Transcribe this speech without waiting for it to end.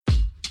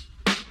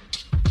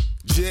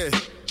Yeah.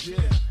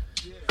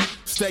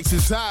 Stakes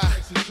is high.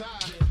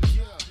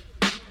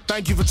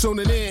 Thank you for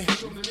tuning in.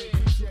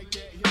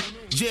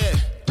 Yeah,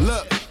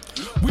 look.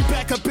 We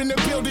back up in the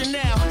building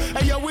now.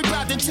 Hey yo, we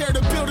about to tear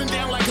the building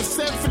down like a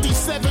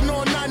 757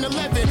 on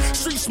 9/11.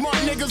 Street smart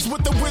niggas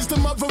with the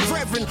wisdom of a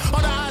reverend. All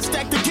the odds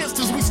stacked against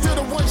us, we still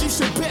the ones you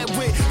should bet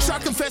with.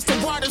 Shark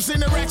infested waters,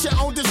 interact your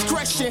own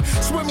discretion.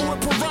 Swimming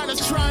with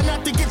piranhas, trying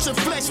not to get your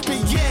flesh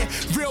bit. Yeah,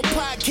 real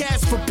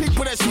podcast for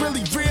people that's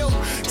really real.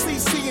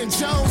 CC and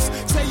Jones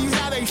tell you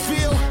how they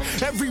feel.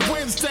 Every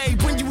Wednesday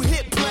when you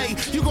hit play,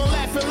 you gon'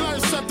 laugh and learn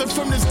something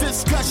from this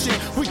discussion.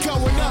 We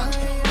going up.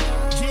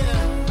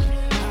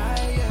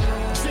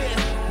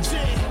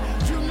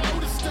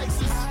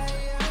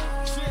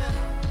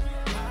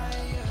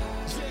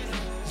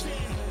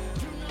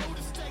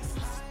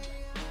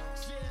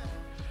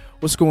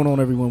 What's going on,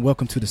 everyone?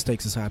 Welcome to the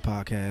Stakes is High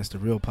podcast, the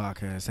real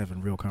podcast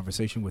having real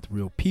conversation with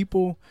real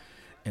people.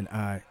 And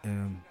I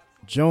am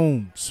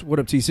Jones. What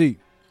up, TC?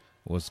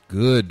 What's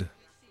good?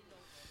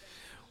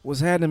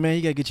 What's happening, man?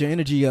 You gotta get your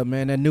energy up,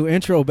 man. That new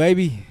intro,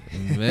 baby.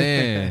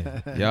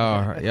 Man,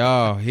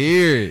 y'all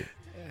hear it.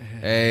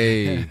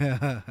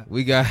 Hey,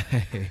 we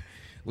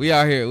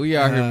out here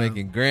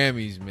making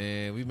Grammys,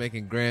 man. We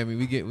making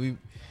Grammy.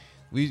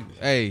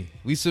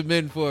 We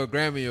submitting for a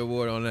Grammy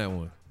award on that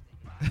one.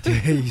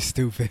 You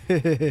stupid.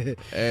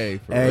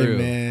 Hey, for real.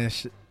 Man.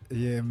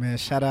 Man.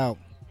 Shout out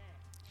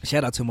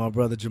to my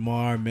brother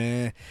Jamar,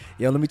 man.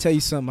 Yo, let me tell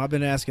you something. I've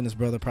been asking this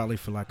brother probably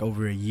for like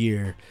over a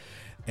year,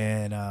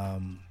 and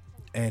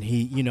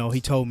he,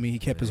 he told me, he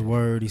kept his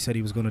word. He said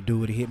he was gonna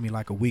do it. He hit me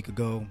like a week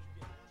ago.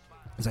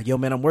 He's like, yo,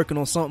 man, I'm working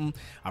on something.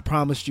 I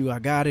promised you I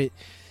got it.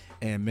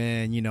 And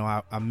man,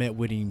 I met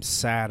with him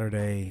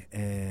Saturday,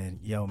 and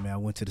yo, man, I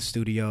went to the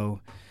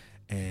studio,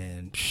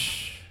 and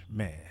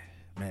man,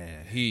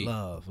 he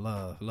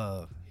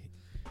love.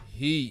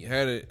 He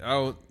had it.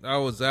 I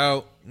was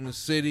out in the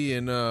city,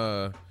 and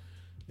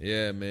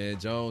yeah, man,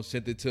 Jones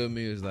sent it to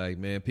me. It was like,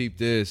 man, peep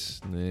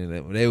this.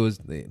 Man, they was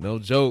no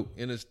joke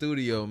in the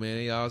studio,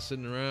 man. Y'all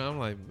sitting around. I'm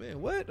like,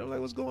 man, what? I'm like,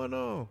 what's going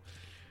on?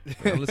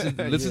 Listen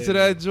to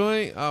that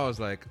joint. I was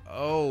like,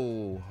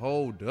 oh,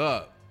 hold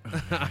up.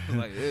 I was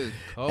like, it's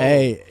cold.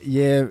 Hey,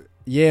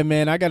 yeah,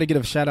 man. I got to give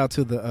a shout out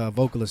to the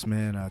vocalist,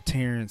 man,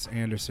 Terrence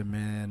Anderson,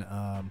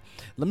 man.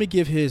 Let me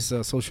give his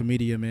social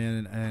media,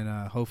 man,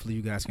 and hopefully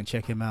you guys can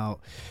check him out.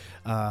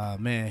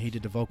 Man, he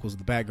did the vocals,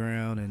 the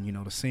background, and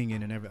the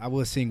singing and everything. I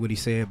would sing what he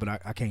said, but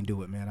I can't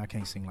do it, man. I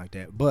can't sing like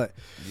that. But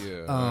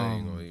yeah, I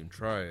ain't gonna even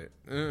try it.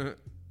 Right.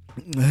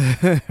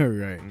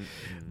 Mm-hmm.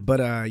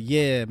 But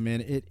yeah,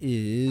 man, it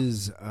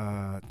is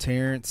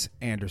Terrence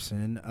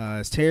Anderson.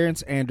 It's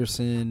Terrence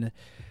Anderson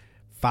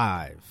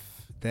 5.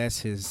 That's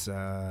his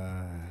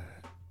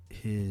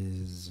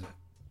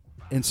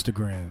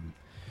Instagram.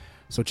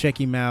 So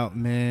check him out,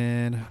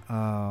 man.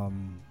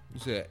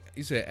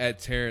 You said at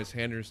Terrence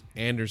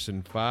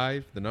Anderson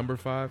 5, the number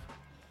 5?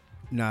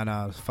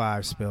 No, it's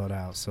 5 spelled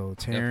out. So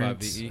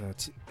Terrence Terrance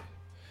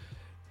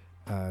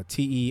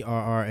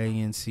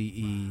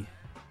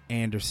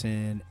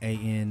Anderson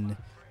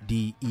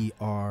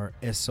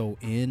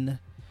Anderson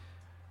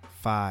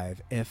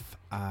 5 FIVE.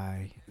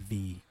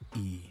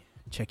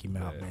 Check him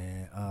out,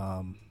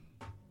 man.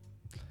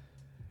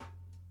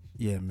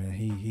 Yeah, man,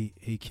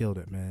 he killed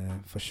it,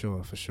 man, for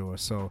sure.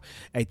 So,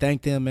 hey,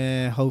 thank them,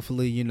 man.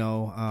 Hopefully, you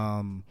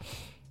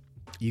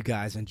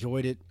guys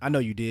enjoyed it. I know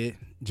you did.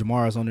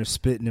 Jamar's on there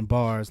spitting in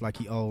bars like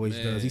he always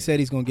does. He said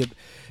he's gonna get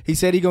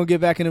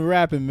back into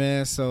rapping,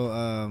 man.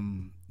 So,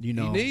 he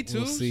need to.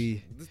 We'll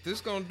see.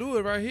 This gonna do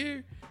it right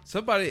here.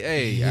 Somebody,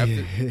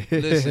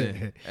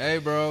 listen, hey,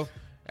 bro.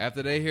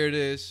 After they hear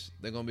this,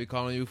 they're gonna be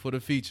calling you for the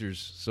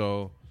features.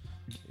 So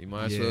you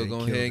might as well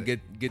go ahead and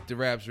get the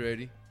raps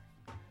ready.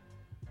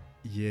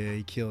 Yeah,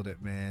 he killed it,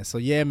 man. So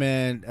yeah,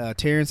 man,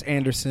 Terrence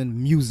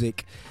Anderson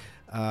Music.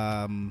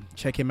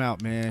 Check him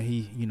out, man.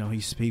 He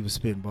was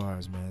spitting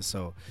bars, man.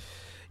 So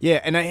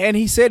yeah, and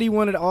he said he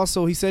wanted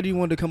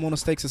to come on the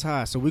Stakes is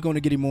High. So we're going to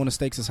get him on the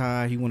Stakes is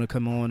High. He want to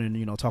come on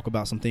and talk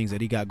about some things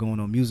that he got going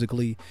on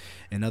musically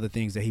and other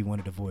things that he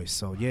wanted to voice.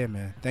 So yeah,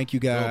 man. Thank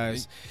you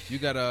guys. You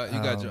got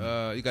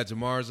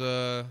Jamar's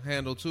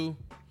handle too?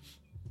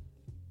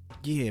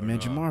 Yeah, man.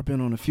 Jamar been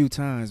on a few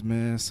times,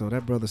 man. So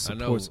that brother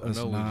supports us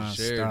nonstop. We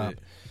shared it.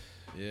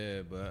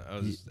 Yeah, but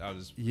I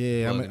was.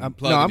 Yeah, I'm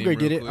gonna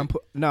get it. I'm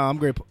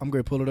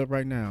gonna pull it up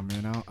right now,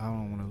 man. I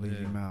don't want to leave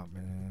him out,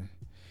 man.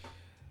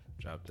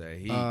 Drop that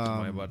heat.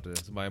 Somebody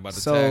about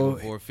to tag him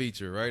for a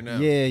feature right now.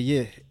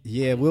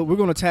 Yeah. We're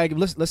gonna tag him.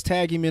 Let's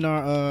tag him in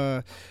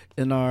our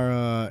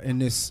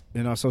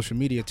social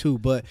media too.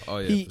 But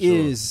he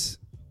is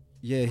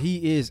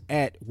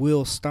at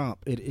Will Stomp.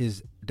 It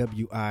is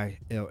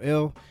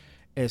WILLSTOMP.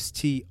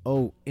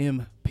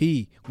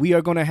 We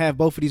are gonna have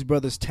both of these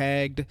brothers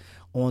tagged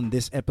on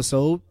this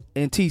episode.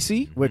 And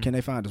TC, where can they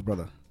find us,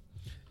 brother?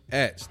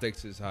 At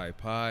Stakes is High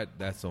Pod.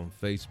 That's on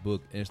Facebook,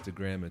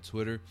 Instagram, and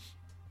Twitter.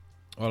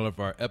 All of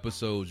our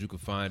episodes you can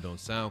find on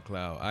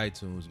SoundCloud,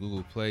 iTunes,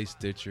 Google Play,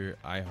 Stitcher,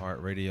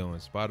 iHeartRadio,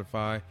 and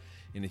Spotify.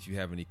 And if you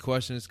have any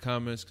questions,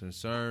 comments,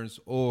 concerns,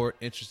 or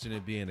interested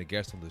in being a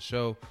guest on the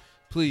show,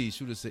 please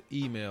shoot us an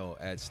email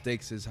at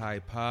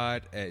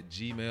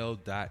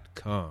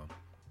stakesishighpod@gmail.com.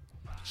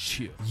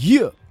 Chill.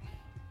 Yeah.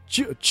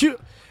 Chill.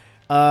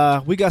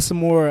 We got some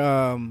more.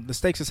 The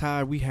stakes is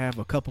high. We have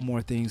a couple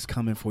more things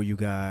coming for you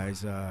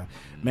guys.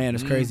 Man,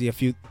 it's crazy. A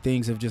few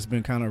things have just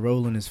been kind of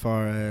rolling as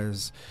far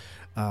as,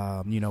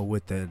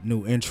 with the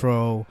new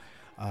intro.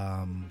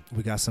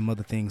 We got some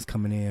other things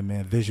coming in,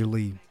 man.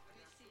 Visually,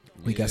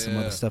 we got some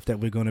other stuff that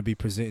we're going to be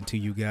presenting to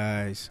you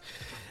guys.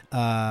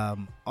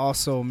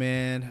 Also,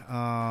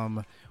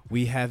 man,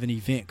 we have an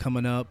event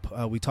coming up.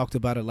 We talked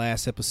about it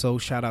last episode.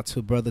 Shout out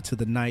to Brother to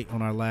the Night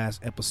on our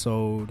last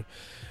episode.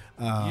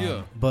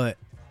 But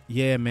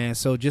yeah, man.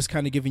 So just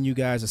kind of giving you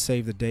guys a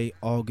save the date,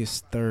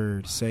 August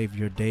 3rd. Save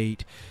your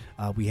date.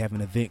 We have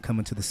an event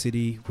coming to the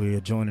city. We're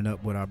joining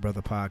up with our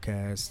brother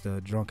podcast, the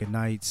Drunken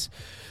Nights.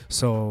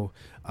 So,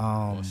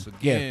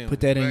 again, put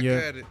that in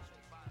your.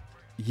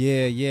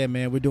 Yeah,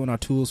 man. We're doing our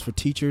tools for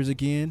teachers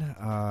again.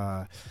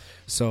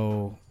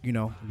 So,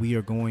 we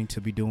are going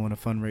to be doing a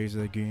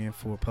fundraiser again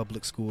for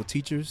public school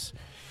teachers.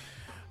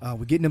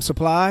 We're getting them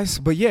supplies.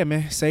 But yeah,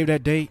 man, save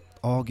that date.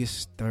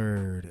 August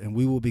 3rd, and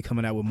we will be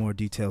coming out with more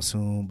details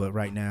soon, but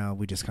right now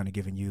we're just kind of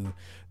giving you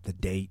the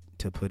date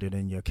to put it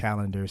in your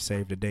calendar,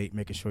 save the date,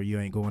 making sure you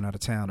ain't going out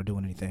of town or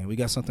doing anything. We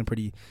got something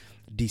pretty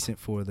decent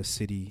for the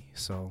city,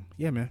 so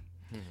yeah, man.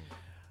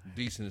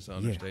 Decent is an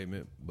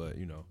understatement, but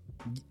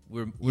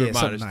we're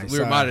modest. Nice.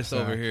 We're modest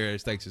over here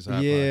at Stakes is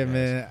High. Yeah, podcast.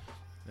 man.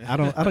 I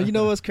don't. You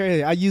know what's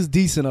crazy? I use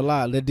decent a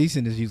lot. That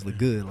decent is usually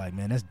good. Like,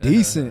 man, that's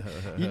decent.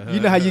 You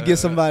know how you get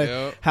somebody,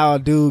 Yep. how a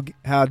dude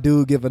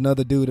give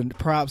another dude the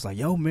props. Like,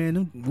 yo, man,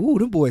 them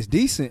boys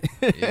decent.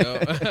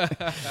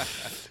 Yep.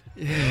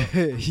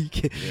 He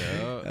can,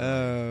 Yep.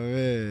 Oh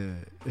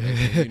man.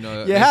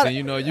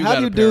 How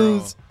do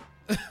dudes?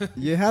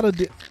 Yeah, how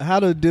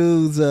do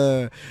dudes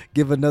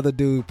give another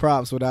dude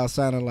props without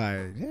sounding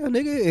like, yeah,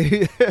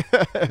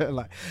 nigga?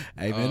 Like,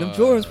 hey man, them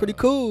Jordans pretty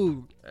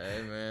cool.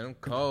 Hey man, I'm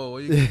cold.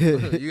 Where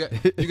you got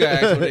to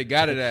ask where they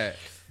got it at.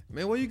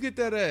 Man, where you get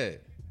that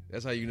at?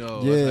 That's how you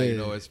know. Yeah. That's how you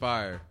know it's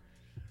fire.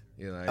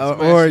 You're like, Or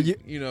where you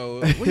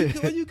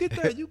get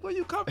that? Where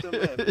you cop them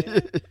at,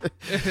 man?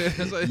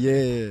 That's like,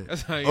 Yeah.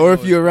 That's how you Or know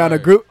if you're it's around fire.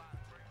 a group.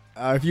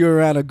 If you're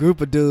around a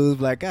group of dudes,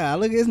 like, look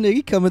at this nigga,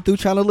 he coming through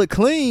trying to look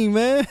clean,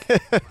 man.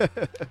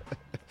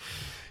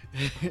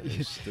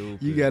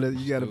 Stupid. You gotta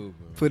Stupid.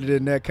 put it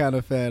in that kind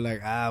of fact,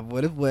 like,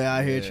 what this boy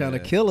out here trying to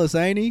kill us,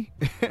 ain't he?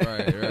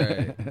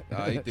 Right.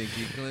 Oh, he think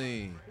he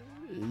clean.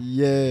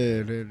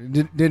 Yeah.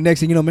 The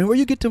next thing you know, man, where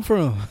you get them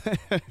from?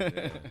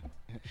 Yeah.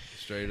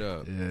 Straight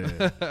up.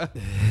 Yeah.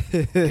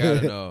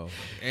 Gotta know.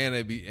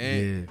 And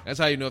Yeah. that's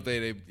how you know if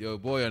they your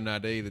boy or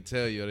not. They either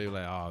tell you or they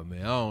like, oh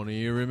man, I don't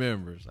even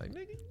remember. It's like,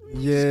 nigga,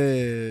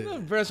 Yeah.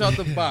 fresh out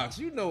the box.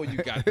 You know where you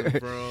got them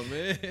from,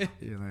 man.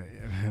 You're like,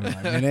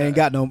 man, they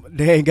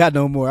ain't got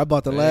no more. I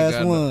bought the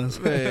last ones.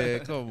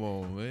 Man, come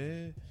on,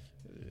 man.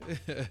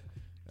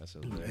 That's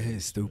hilarious.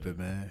 It's stupid,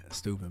 man.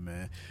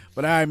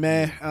 But all right,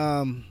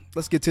 man.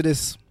 Let's get to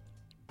this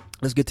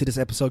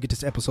episode. Get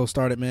this episode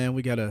started, man.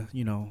 We got a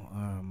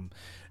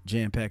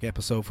jam-packed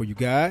episode for you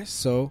guys.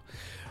 So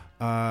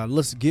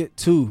let's get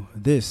to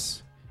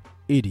this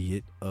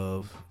idiot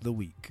of the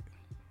week.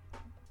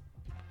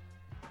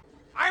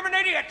 I'm an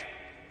idiot.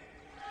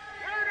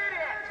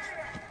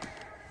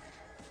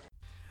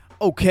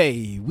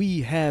 Okay,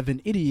 we have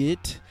an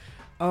idiot.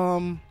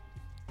 I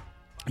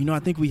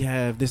think we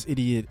have this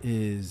idiot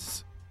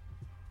it's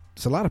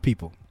a lot of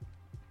people.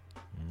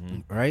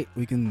 Right?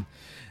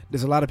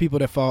 There's a lot of people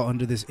that fall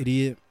under this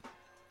idiot.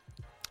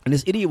 And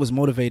this idiot was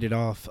motivated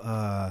off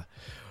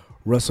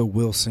Russell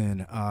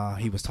Wilson.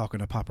 He was talking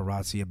to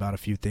paparazzi about a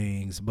few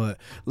things. But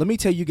let me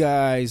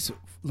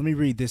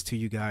read this to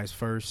you guys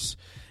first,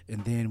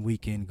 and then we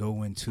can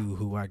go into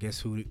who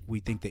we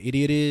think the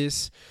idiot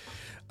is.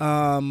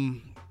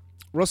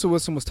 Russell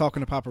Wilson was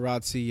talking to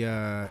paparazzi,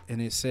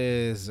 and it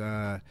says,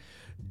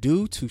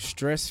 due to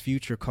stress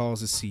Future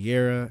causes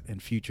Sierra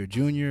and Future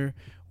Jr.,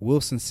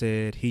 Wilson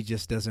said he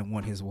just doesn't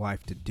want his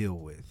wife to deal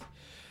with.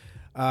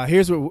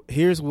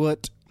 Here's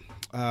what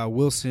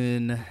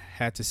Wilson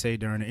had to say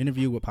during an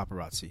interview with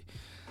paparazzi.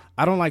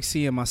 I don't like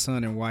seeing my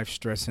son and wife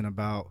stressing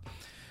about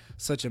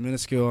such a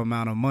minuscule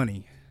amount of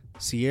money.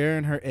 Sierra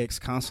and her ex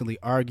constantly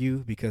argue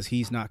because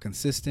he's not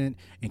consistent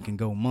and can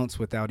go months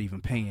without even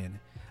paying.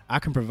 I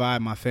can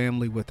provide my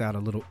family without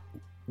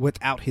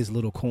his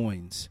little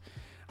coins.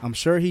 I'm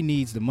sure he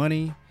needs the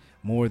money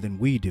more than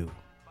we do.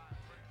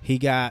 He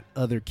got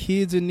other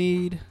kids in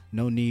need.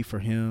 No need for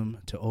him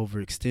to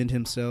overextend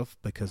himself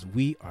because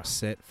we are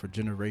set for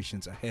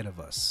generations ahead of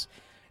us.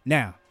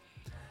 Now,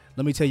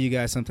 let me tell you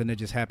guys something that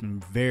just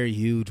happened very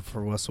huge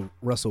for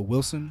Russell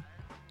Wilson.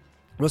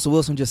 Russell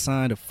Wilson just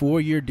signed a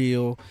 4-year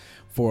deal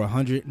for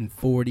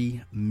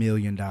 $140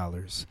 million.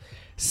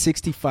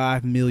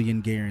 $65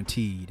 million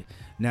guaranteed.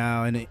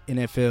 Now, in the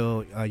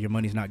NFL, your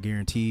money's not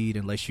guaranteed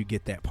unless you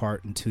get that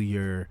part into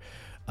your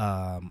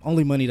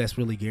only money that's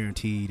really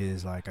guaranteed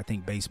is, like, I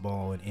think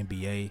baseball and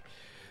NBA.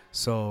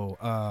 So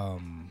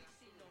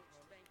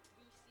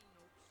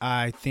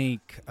I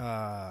think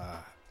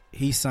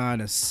he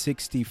signed a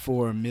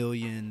 $64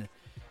 million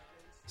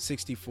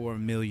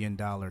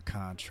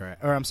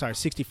contract, or I'm sorry,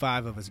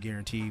 65 of us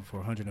guaranteed for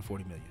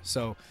 140 million.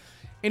 So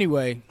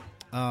anyway,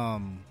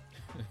 how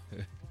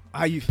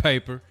you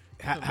Paper.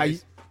 how you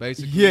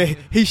Basically. yeah,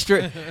 he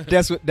straight.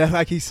 That's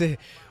like he said.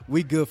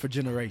 We good for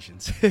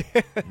generations.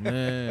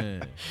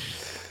 Man.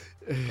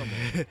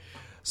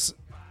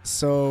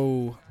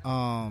 So,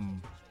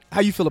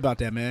 how you feel about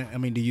that, man? I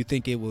mean, do you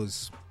think it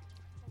was?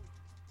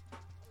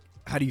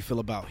 How do you feel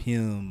about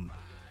him?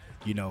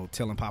 You know,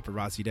 telling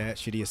paparazzi that?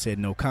 Should he have said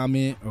no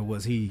comment, or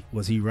was he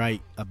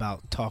right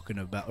about talking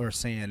about or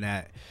saying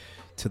that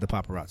to the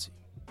paparazzi?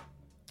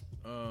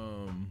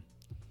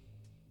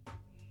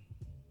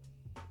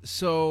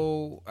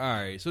 So, all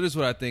right. So this is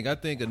what I think. I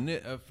think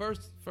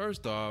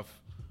first off,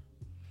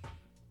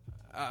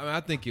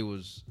 I think it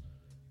was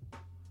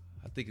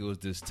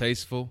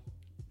distasteful.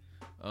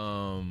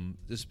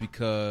 Just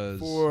because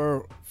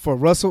For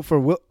Russell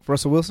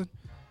Wilson.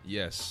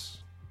 yes.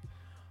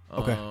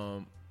 Okay.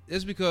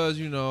 It's because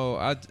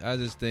I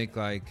just think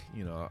I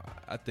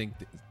think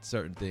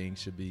certain things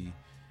should be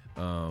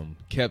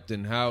kept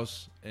in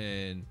house,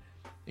 and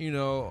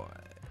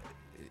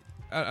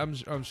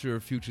I'm sure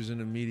Future's in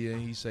the media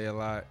and he say a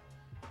lot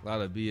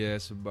of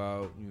BS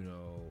about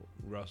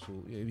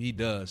Russell. He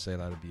does say a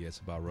lot of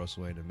BS about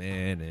Russell ain't the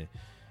man, and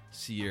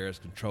Sierra's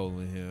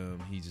controlling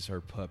him. He's just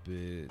her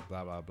puppet.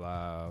 Blah blah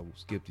blah.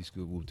 Skippy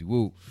scoop whoopty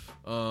whoop.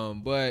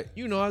 But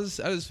I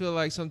just feel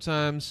like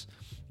sometimes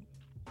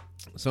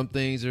some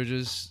things are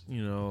just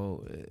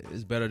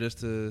it's better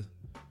just to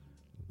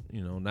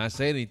not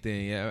say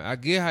anything. Yeah, I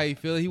get how he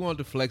feel. He wanted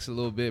to flex a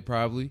little bit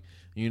probably.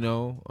 For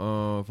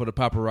the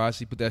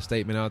paparazzi, put that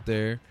statement out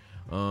there.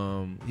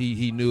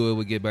 He knew it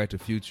would get back to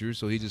Future,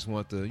 so he just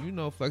wanted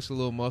to, flex a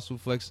little muscle,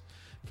 flex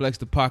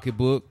the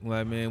pocketbook.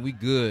 Like, man, we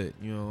good.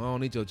 I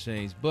don't need your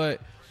change.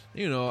 But,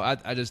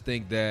 I just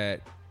think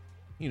that,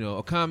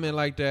 a comment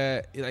like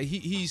that, like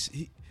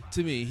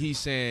to me, he's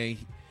saying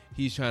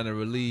he's trying to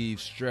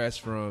relieve stress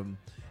from,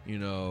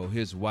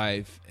 his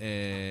wife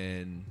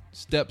and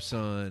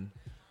stepson.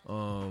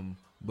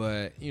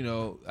 But,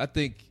 I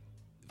think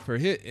for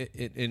him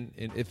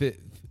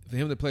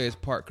to play his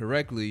part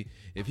correctly,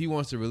 if he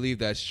wants to relieve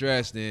that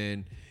stress,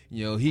 then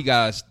he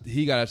got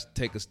to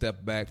take a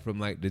step back from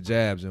like the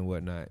jabs and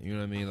whatnot. You know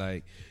what I mean?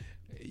 Like,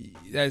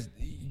 that's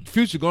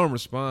Future gonna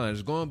respond.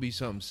 There's gonna be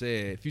something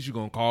said. Future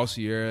gonna call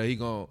Sierra. He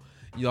gonna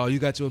you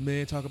got your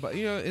man talk about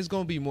it's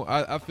gonna be more.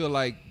 I feel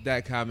like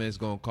that comment is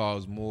gonna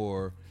cause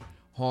more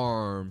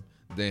harm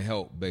than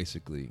help,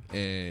 basically.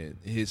 And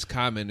his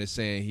comment is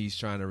saying he's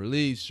trying to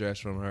relieve stress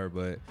from her,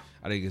 but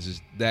I think it's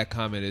just that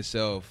comment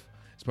itself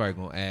is probably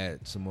gonna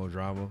add some more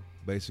drama,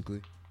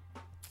 basically.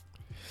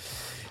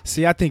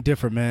 See, I think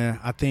different, man.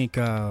 I think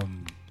I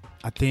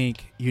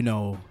don't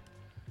know.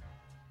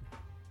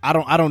 I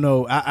don't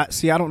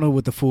know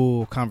what the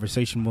full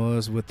conversation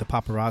was with the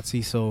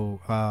paparazzi, so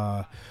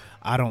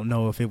I don't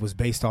know if it was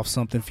based off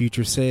something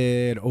Future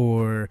said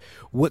or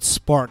what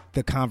sparked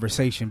the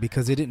conversation,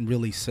 because it didn't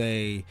really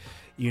say,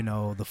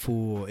 the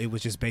full. It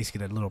was just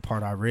basically that little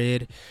part I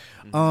read.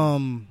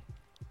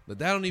 But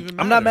that don't even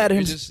matter. I'm not mad at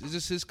him. It's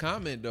just his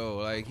comment, though.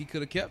 Like, he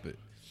could have kept it.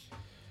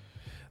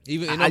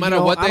 Even no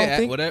matter what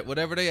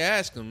whatever they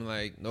ask him,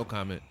 like, no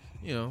comment.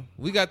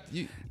 We got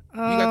you.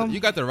 You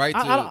got the right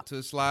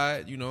to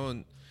slide.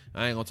 And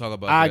I ain't gonna talk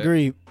about. I that.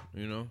 Agree.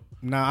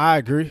 No, I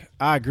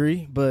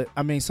agree. But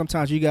I mean,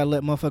 sometimes you gotta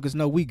let motherfuckers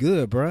know we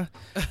good, bruh.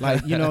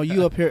 Like,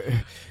 you up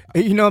here.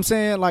 You know what I'm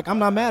saying? Like, I'm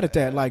not mad at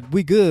that. Like,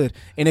 we good.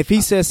 And if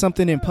he says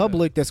something in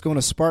public that's going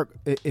to spark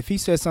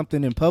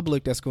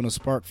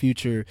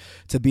Future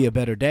to be a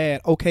better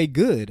dad, okay,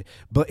 good.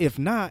 But if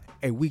not,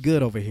 hey, we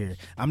good over here.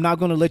 I'm not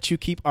going to let you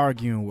keep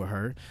arguing with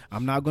her.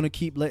 I'm not going to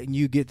keep letting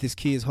you get this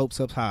kid's hopes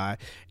up high.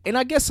 And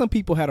I guess some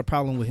people had a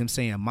problem with him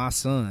saying my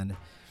son.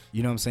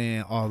 You know what I'm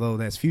saying? Although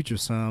that's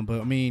Future's son, but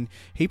I mean,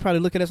 he probably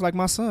look at us like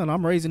my son.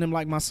 I'm raising him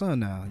like my son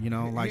now.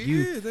 Like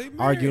they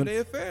arguing. They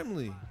a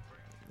family.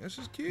 That's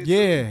his kids.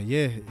 Yeah.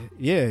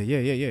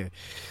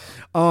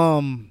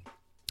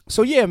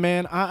 So yeah,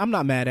 man, I'm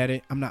not mad at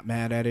it. I'm not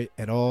mad at it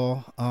at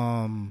all.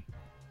 And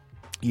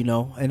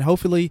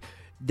hopefully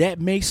that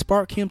may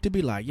spark him to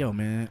be like, yo,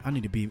 man, I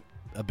need to be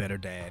a better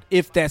dad.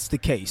 If that's the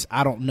case,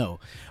 I don't know.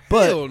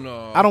 But hell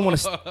no. I don't want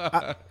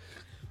to.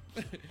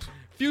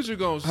 Future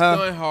gonna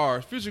stun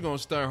hard. Future gonna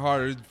stun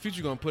harder.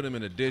 Future gonna put him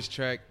in a diss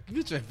track.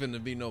 Future ain't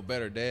finna be no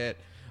better dad.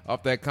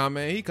 Off that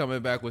comment, he coming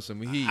back with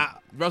some heat.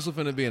 Russell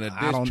finna be in a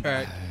diss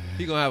track.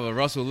 He gonna have a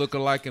Russell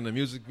lookalike in the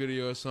music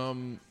video or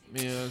something.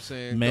 You know what I'm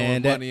saying?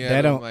 Man,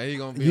 that don't. Like, he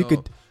gonna be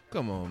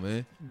come on,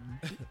 man.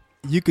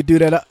 You could do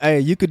that. Hey,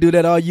 you could do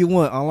that all you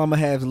want. All I'm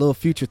gonna have is a little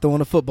Future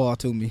throwing a football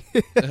to me.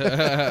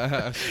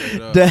 that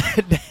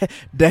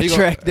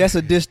track. That's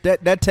a diss.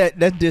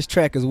 That diss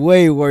track is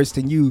way worse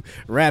than you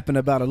rapping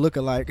about a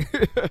lookalike.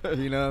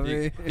 You know what I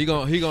mean? He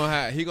gonna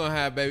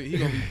have baby. He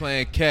gonna be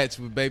playing catch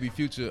with Baby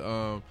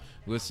Future.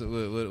 With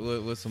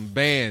some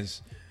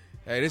bands.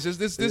 Hey, this ain't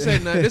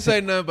nothing. This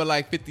ain't nothing but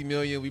like 50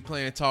 million. We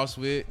playing toss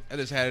with. I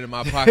just had it in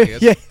my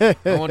pocket. Yeah.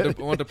 I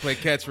want to play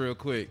catch real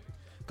quick.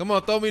 Come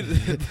on, throw me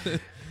the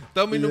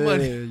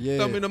money. Yeah.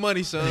 Throw me the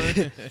money, son.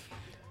 Yeah,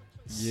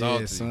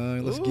 Salty.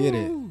 son, let's get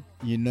it. Ooh.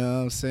 You know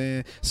what I'm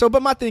saying? So,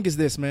 but my thing is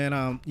this,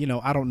 man. You know,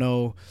 I don't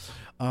know.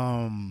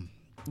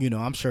 You know,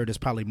 I'm sure there's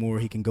probably more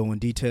he can go in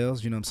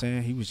details. You know what I'm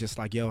saying? He was just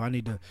like, yo, I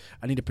need to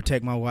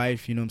protect my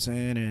wife. You know what I'm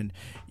saying? And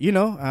you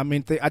know, I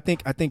mean, I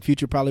think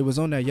Future probably was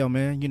on that. Yo,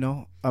 man, you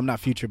know, I'm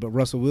not Future, but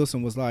Russell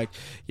Wilson was like,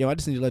 yo, I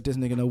just need to let this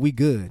nigga know we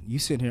good. You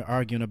sitting here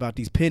arguing about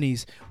these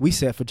pennies we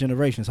set for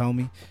generations,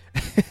 homie.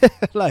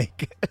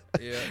 Like,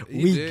 Yeah,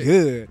 we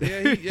did.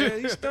 good. Yeah,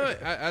 he's stunned.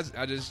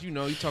 I just, you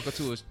know, you talking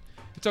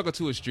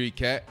to a street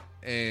cat,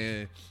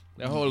 and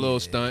that whole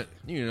little stunt,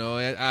 you know,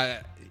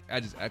 I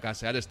just, like I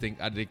said,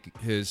 I think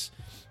his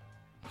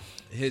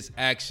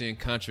action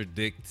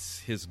contradicts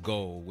his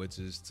goal, which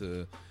is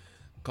to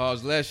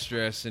cause less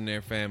stress in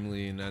their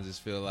family. And I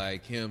just feel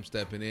like him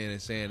stepping in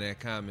and saying that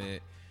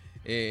comment,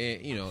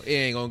 you know, it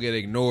ain't gonna get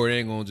ignored. It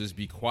ain't gonna just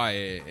be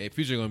quiet. And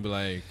Future gonna be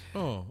like,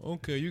 oh,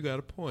 okay, you got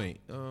a point.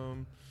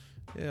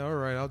 Yeah, all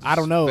right. I'll just I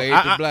don't know. fade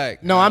to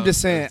black. No, I'm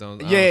just saying. I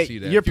don't Yeah, see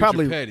that. you're Future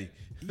probably petty.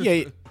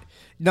 Yeah,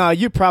 no,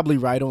 you're probably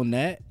right on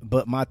that.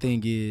 But my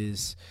thing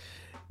is,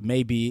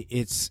 maybe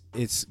it's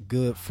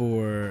good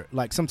for,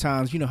 like,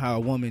 sometimes you know how a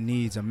woman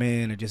needs a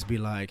man to just be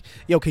like,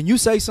 yo, can you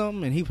say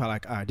something? And he probably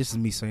like, all right, this is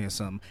me saying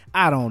something.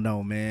 I don't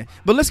know, man.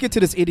 But let's get to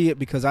this idiot,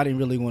 because I didn't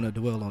really want to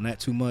dwell on that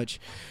too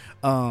much.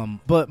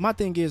 But my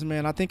thing is,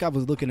 man, I think I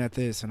was looking at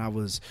this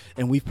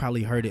and we've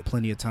probably heard it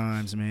plenty of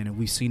times, man, and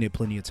we've seen it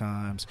plenty of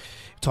times.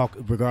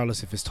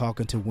 Regardless if it's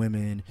talking to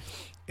women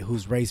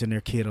who's raising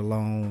their kid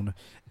alone,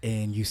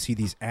 and you see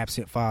these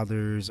absent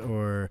fathers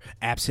or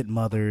absent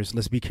mothers.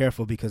 Let's be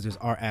careful, because there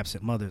are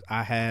absent mothers.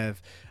 I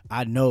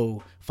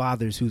know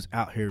fathers who's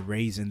out here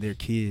raising their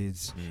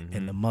kids,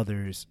 and the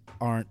mothers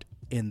aren't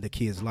in the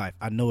kid's life.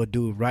 I know a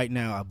dude right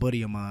now, a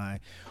buddy of mine,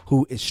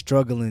 who is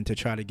struggling to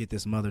try to get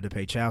this mother to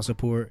pay child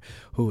support,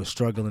 who is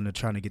struggling to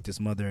try to get this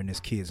mother in this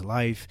kid's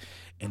life,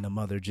 and the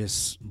mother's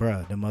just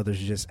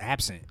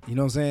absent. You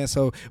know what I'm saying?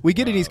 So we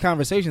get in these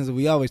conversations and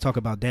we always talk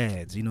about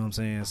dads, you know what I'm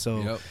saying?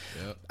 So Yep.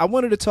 I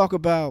wanted to talk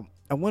about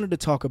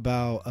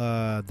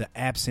the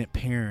absent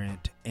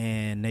parent,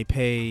 and they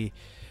pay,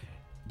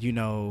 you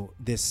know,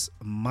 this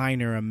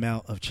minor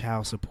amount of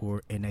child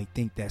support, and they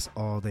think that's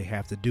all they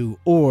have to do,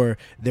 or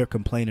they're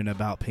complaining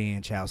about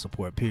paying child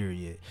support,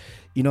 period.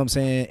 You know what I'm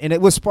saying?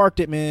 And what sparked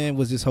it, man,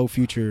 was this whole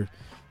Future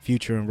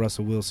and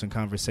Russell Wilson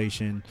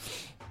conversation.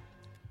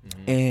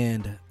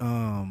 And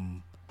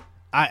I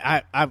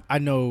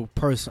know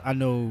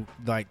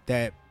like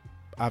that.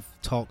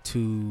 I've talked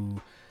to,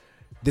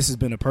 this has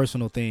been a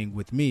personal thing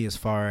with me, as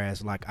far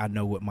as like, I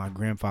know what my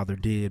grandfather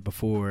did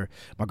before,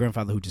 my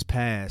grandfather who just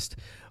passed.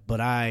 But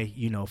I,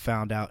 you know,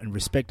 found out and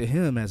respected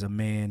him as a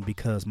man,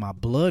 because my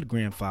blood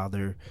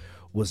grandfather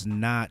was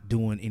not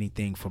doing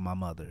anything for my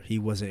mother. He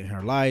wasn't in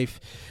her life.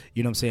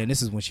 You know what I'm saying?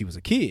 This is when she was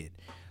a kid.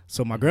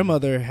 So my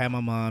grandmother had my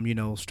mom, you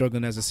know,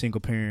 struggling as a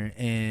single parent,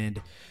 and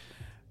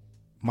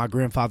my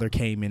grandfather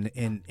came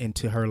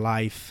into her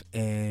life,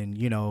 and,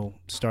 you know,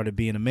 started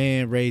being a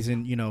man,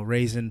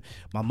 raising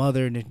my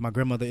mother, and my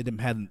grandmother ended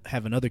up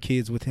having other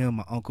kids with him,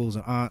 my uncles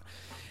and aunt.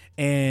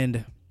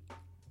 And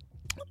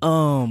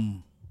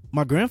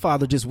my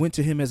grandfather just went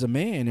to him as a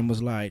man and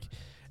was like,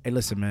 hey,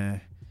 listen,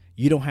 man,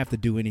 you don't have to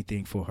do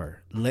anything for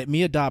her. Let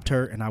me adopt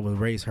her, and I will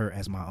raise her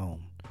as my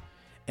own.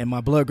 And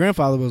my blood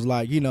grandfather was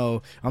like, you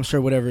know, I'm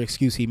sure whatever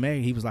excuse he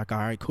made, he was like, all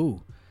right,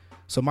 cool.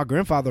 So my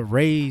grandfather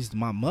raised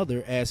my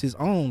mother as his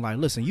own. Like,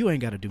 listen, you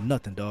ain't got to do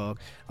nothing, dog.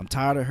 I'm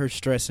tired of her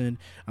stressing.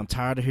 I'm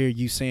tired of hearing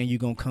you saying you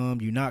gonna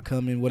come, you not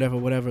coming, whatever.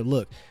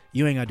 Look,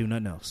 you ain't got to do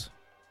nothing else.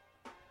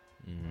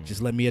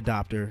 Just let me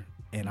adopt her,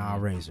 and I'll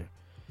raise her.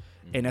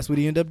 And that's what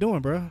he ended up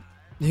doing, bro.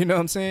 You know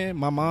what I'm saying?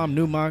 My mom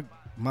knew my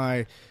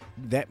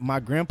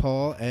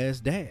grandpa as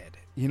dad.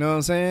 You know what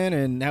I'm saying?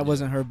 And that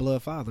wasn't her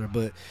blood father,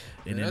 but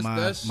and then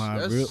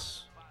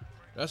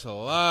that's a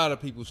lot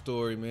of people's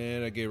story,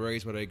 man. That get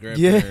raised by their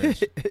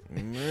grandparents.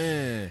 Yeah.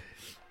 Man.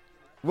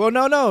 Well,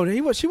 no,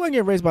 she wasn't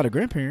getting raised by the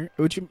grandparent.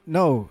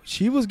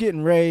 She was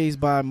getting raised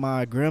by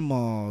my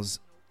grandma's.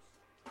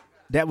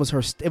 That was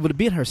her. It would have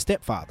been her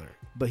stepfather,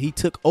 but he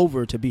took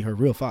over to be her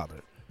real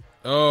father.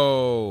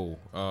 Oh,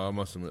 I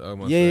must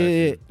have.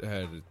 Yeah.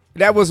 Had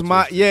that was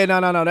my. Yeah,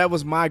 no. That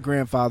was my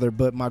grandfather,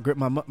 but my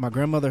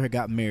grandmother had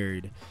got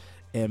married,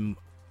 and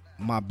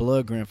my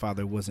blood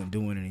grandfather wasn't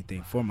doing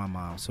anything for my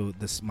mom. So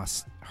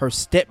her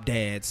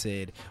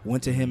stepdad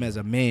went to him as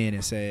a man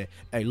and said,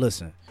 "Hey,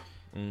 listen,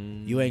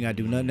 you ain't gotta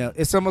do nothing else."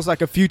 It's almost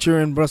like a Future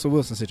and Russell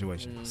Wilson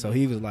situation. So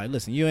he was like,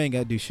 "Listen, you ain't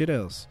gotta do shit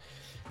else."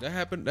 That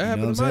happened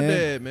to my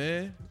dad,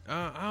 man.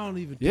 I don't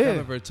even think I've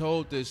ever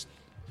told this.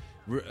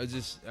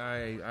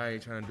 I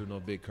ain't trying to do no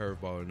big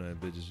curveball or nothing,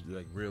 but just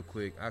like real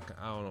quick. I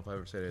don't know if I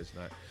ever said this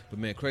or not, but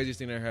man, craziest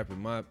thing that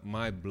happened.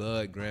 My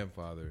blood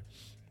grandfather.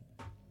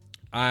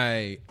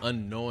 I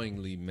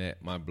unknowingly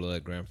met my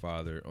blood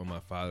grandfather on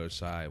my father's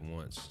side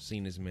once.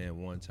 Seen this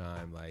man one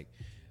time, like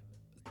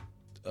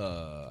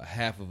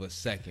half of a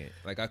second.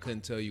 Like I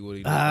couldn't tell you what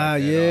he looked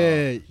like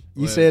yeah.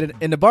 You said it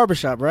in the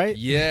barbershop, right?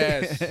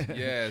 Yes,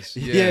 yes,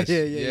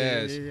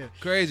 yes.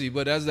 Crazy,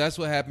 but that's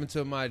what happened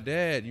to my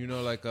dad. You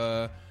know, like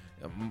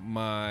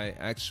my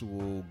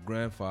actual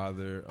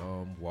grandfather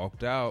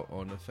walked out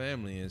on the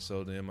family, and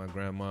so then my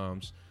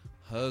grandmom's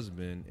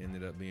husband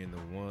ended up being the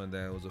one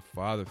that was a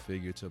father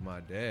figure to my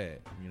dad.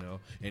 You know,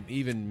 and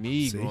even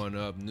me growing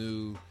up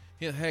knew.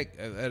 Heck,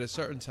 at a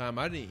certain time,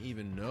 I didn't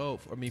even know.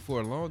 I mean,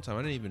 for a long time, I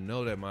didn't even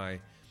know that my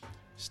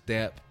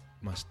step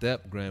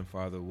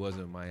grandfather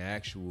wasn't my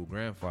actual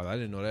grandfather. I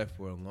didn't know that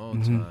for a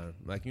long time.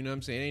 Like, you know what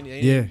I'm saying?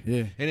 They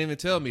didn't even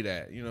tell me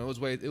that. You know,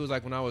 it was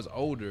like when I was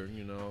older.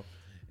 You know,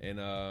 and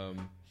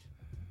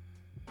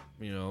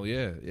you know,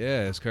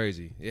 it's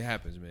crazy. It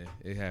happens, man.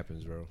 It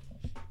happens, bro.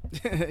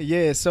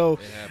 Yeah. So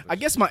I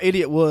guess my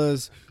idiot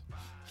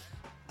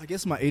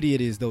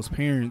is those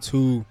parents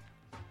who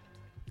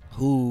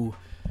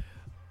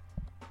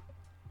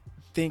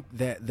think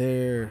that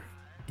their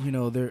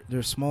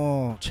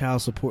small child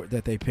support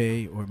that they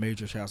pay or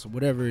major child support,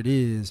 whatever it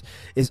is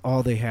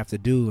all they have to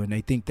do, and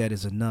they think that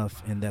is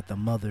enough, and that the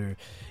mother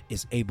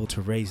is able to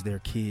raise their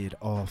kid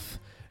off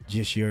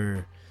just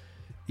your,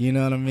 you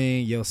know what I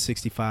mean, your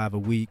 $65 a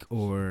week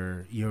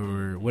or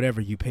your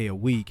whatever you pay a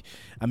week.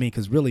 I mean,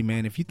 because really,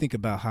 man, if you think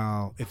about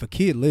how, if a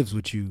kid lives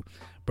with you,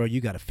 bro, you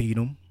got to feed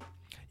them.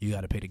 You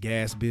got to pay the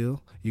gas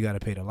bill. You got to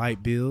pay the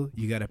light bill.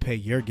 You got to pay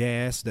your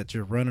gas that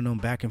you're running them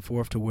back and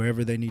forth to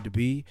wherever they need to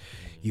be.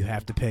 You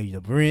have to pay the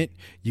rent.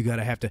 You got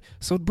to have to.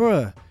 So,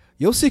 bruh,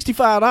 your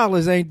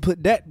 $65 ain't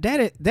put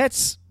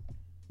that's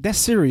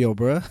cereal,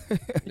 bruh.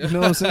 You know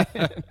what I'm saying?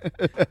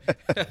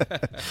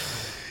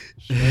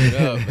 Straight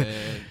up,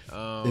 man.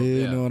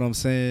 You know what I'm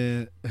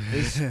saying?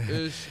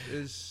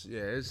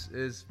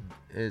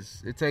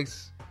 It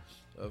takes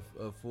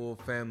a full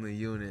family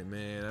unit,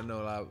 man. I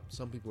know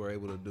some people are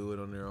able to do it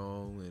on their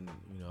own, and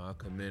you know I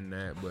commend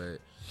that.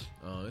 But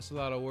it's a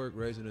lot of work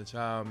raising a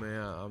child,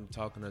 man. I'm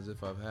talking as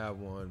if I've had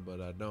one,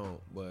 but I don't.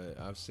 But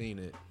I've seen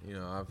it. You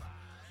know,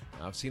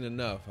 I've seen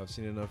enough. I've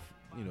seen enough.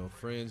 You know,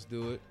 friends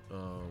do it.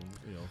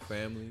 You know,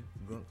 family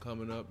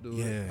coming up do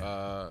it.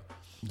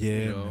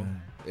 You know,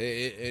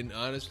 and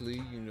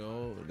honestly, you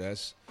know,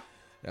 that's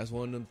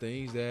one of them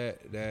things that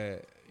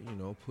you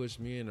know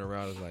pushed me in the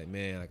route of like,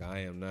 man, like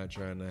I am not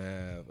trying to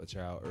have a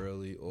child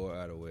early or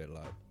out of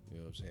wedlock. You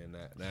know what I'm saying?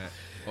 Not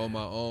on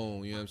my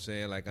own. You know what I'm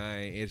saying? Like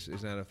it's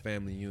not a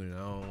family unit.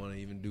 I don't want to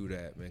even do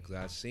that, man, because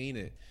I've seen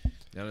it.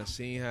 And I've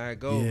seen how it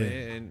go,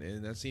 man,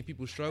 and I've seen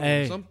people struggle.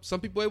 Hey. Some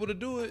people able to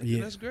do it,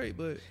 and that's great.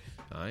 But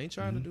I ain't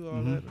trying to do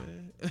all that,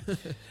 man.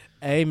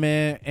 Hey,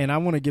 man, and I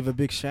want to give a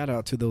big shout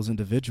out to those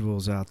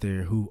individuals out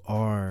there who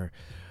are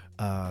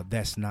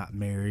that's not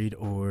married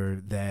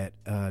or that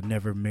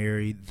never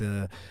married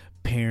the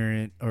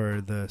parent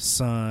or the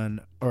son,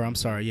 or I'm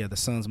sorry, the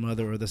son's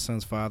mother or the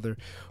son's father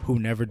who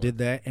never did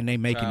that, and they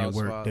making it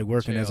work. They're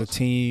working as a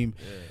team.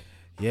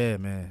 Yeah,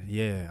 man.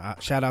 Yeah.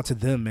 Shout out to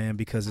them, man,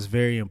 because it's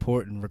very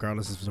important,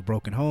 regardless if it's a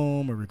broken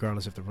home or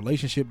regardless if the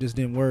relationship just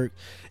didn't work.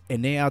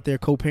 And they out there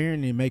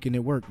co-parenting and making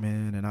it work,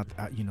 man. And I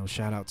you know,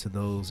 shout out to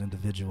those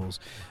individuals.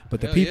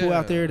 But the people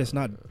out there that's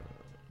not.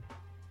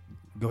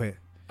 Go ahead.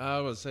 I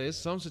would say it's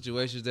some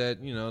situations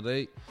that, you know,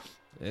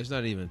 it's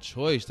not even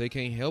choice. They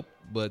can't help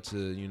but to,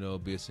 you know,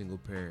 be a single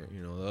parent.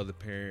 You know, the other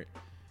parent,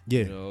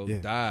 you know,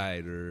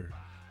 died or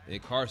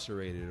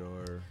incarcerated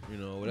or, you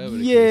know, whatever.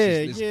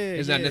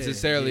 It's not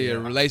necessarily a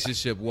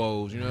relationship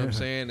woes. You know what I'm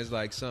saying? It's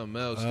like something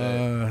else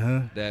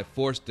that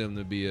forced them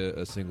to be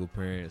a single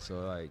parent. So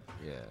like,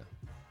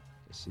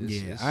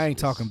 I ain't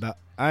talking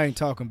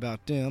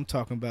about them. I'm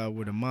talking about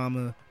where the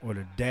mama or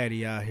the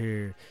daddy out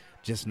here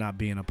just not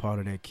being a part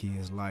of that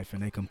kid's life,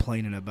 and they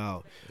complaining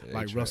about,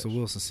 like trash. Russell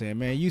Wilson said,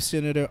 man, you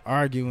sitting there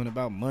arguing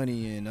about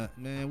money, and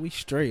man, we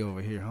straight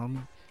over here,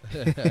 homie.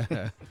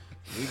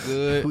 We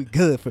good. We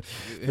good for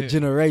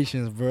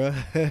generations, bro.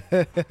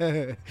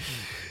 Yeah,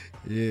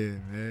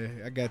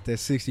 man. I got that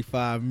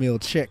 65 mil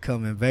check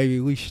coming, baby.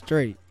 We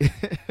straight.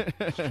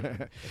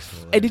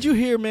 Hey, did you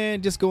hear,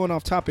 man, just going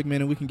off topic,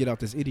 man, and we can get off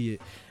this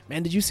idiot.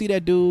 Man, did you see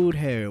that dude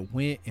had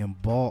went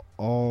and bought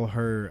all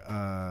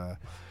her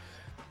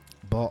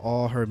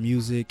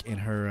music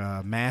and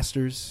her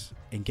masters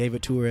and gave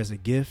it to her as a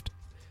gift?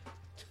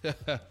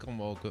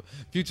 Come on,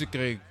 Future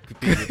can't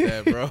compete with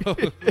that, bro.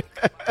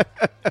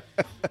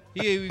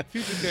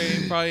 Future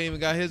ain't probably even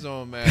got his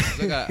own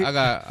masters.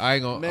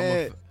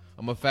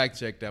 I'm gonna fact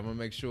check that. I'm gonna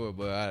make sure,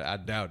 but I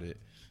doubt it.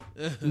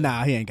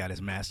 Nah, he ain't got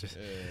his masters,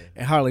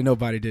 and hardly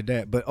nobody did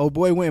that. But old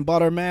boy went and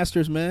bought her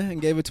masters, man,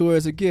 and gave it to her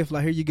as a gift.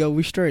 Like, here you go,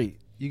 we straight.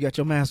 You got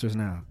your masters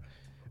now.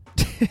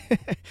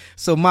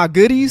 So my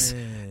goodies.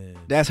 Man.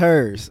 That's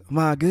hers.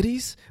 My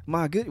goodies.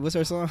 What's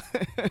her song?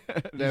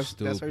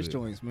 That's her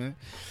joints, man.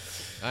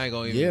 I ain't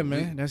gonna even. Yeah,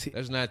 man.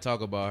 Let's not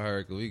talk about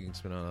her, because we can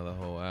spend another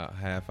whole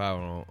half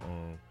hour on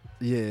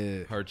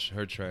her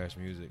trash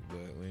music, but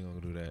we ain't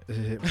gonna do that.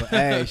 But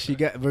hey, she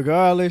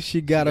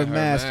got her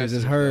masters.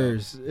 It's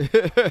hers.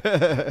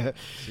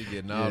 She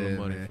getting all the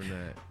money from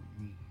that.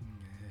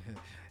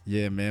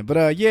 Yeah, man.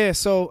 But yeah.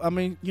 So I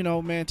mean, you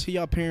know, man, to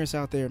y'all parents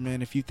out there,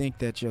 man, if you think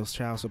that your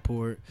child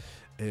support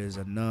is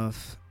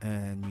enough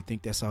and you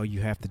think that's all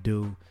you have to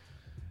do,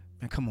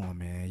 man, come on,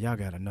 man. Y'all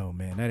gotta know,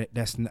 man.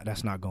 That's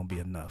not gonna be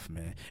enough,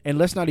 man. And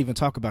let's not even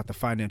talk about the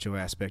financial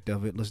aspect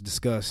of it.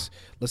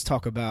 Let's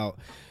talk about,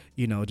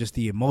 you know, just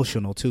the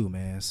emotional too,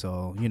 man.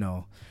 So, you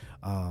know,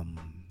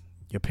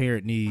 your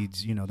parent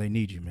needs, you know, they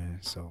need you, man.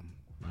 So,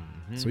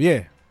 so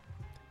yeah,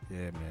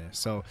 man.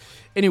 So,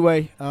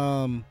 anyway,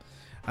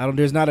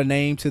 there's not a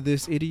name to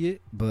this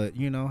idiot, but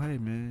you know, hey,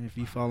 man, if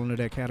you fall into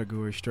that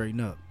category,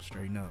 straighten up.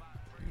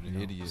 You're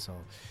an idiot. So,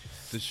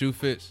 the shoe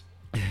fits.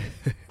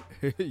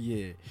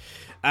 yeah.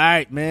 All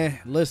right, man.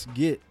 Let's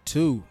get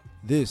to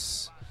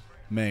this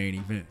main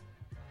event.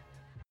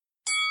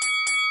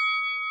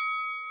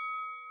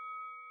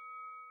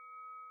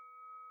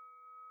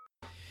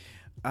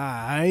 All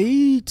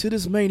right, to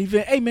this main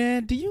event. Hey,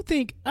 man, do you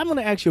think I'm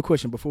gonna ask you a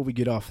question before we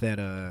get off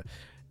that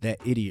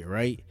idiot,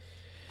 right?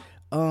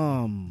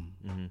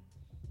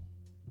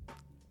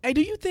 Hey,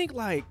 do you think,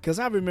 like, because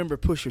I remember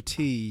Pusha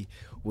T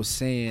was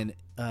saying,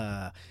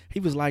 he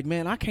was like,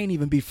 man, I can't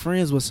even be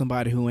friends with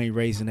somebody who ain't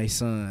raising a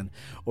son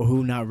or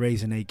who not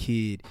raising a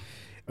kid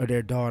or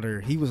their daughter.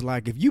 He was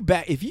like, if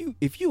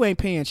you ain't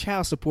paying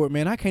child support,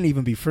 man, I can't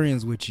even be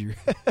friends with you.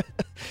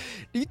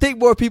 Do you think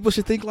more people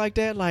should think like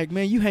that? Like,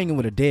 man, you hanging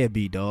with a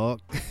deadbeat,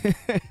 dog.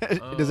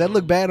 Does that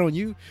look bad on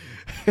you?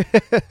 Yeah,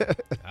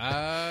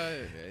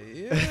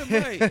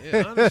 right.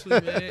 Yeah,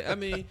 honestly, man. I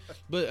mean,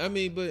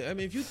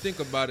 if you think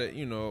about it,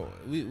 you know,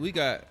 we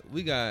got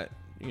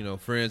you know,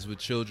 friends with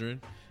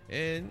children,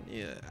 and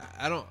yeah,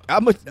 I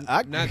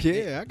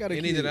gotta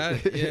any that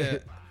I yeah,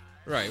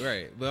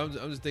 right. But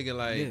I'm just thinking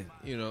like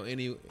you know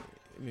you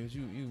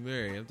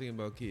marry. I'm thinking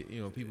about kids,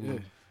 you know, people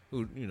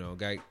who you know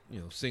got you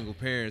know single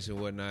parents and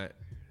whatnot,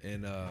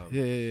 and I'm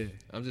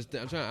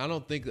trying. I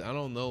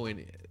don't know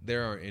any.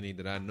 There aren't any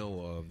that I know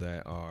of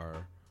that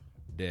are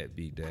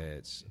deadbeat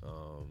dads.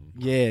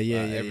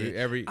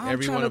 Every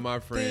one of my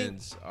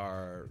friends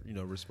are you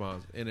know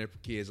responsible in their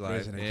kids'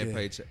 lives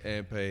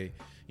and pay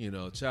you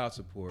know child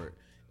support.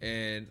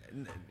 And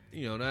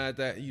you know, now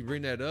that you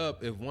bring that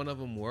up, if one of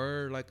them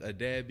were like a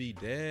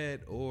deadbeat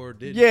dad or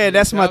did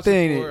that's my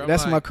thing. Support,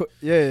 that's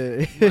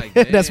like,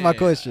 that's my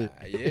question.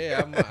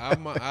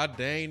 I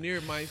dang near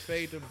might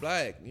fade to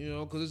black, you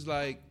know, because it's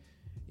like,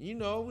 you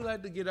know, we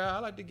like to get out. I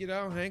like to get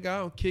out, hang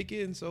out, and kick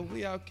it, and so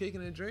we out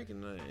kicking and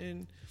drinking,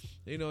 and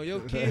you know, your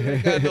kid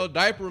ain't got no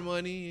diaper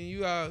money, and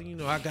you out, you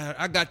know,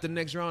 I got the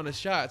next round of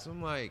shots.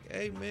 I'm like,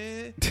 hey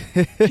man,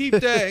 keep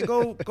that and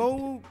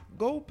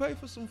go pay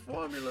for some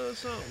formula or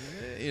something,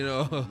 man. You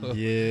know.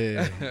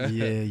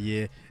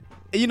 Yeah.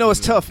 You know, it's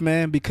tough,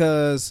 man,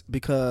 because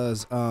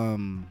I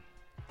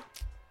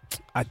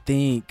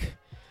think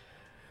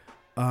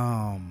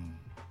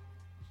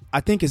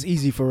it's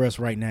easy for us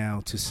right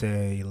now to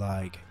say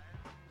like,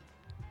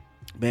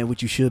 man,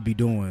 what you should be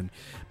doing,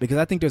 because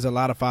I think there's a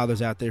lot of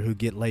fathers out there who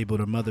get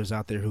labeled, or mothers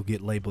out there who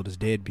get labeled as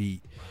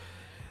deadbeat,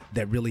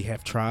 that really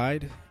have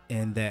tried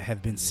and that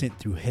have been sent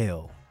through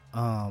hell.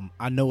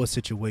 I know a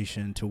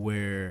situation to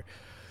where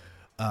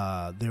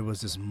there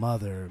was this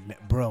mother,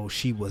 bro,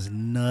 she was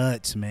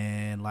nuts,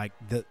 man. Like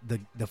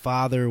the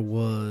father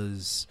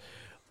was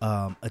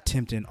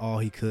attempting all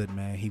he could,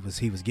 man. He was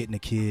getting a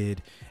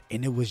kid,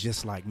 and it was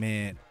just like,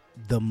 man,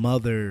 the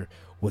mother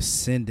was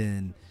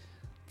sending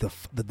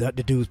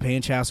the dude was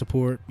paying child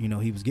support. You know,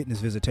 he was getting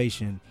his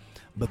visitation,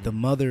 but the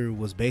mother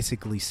was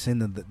basically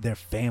sending their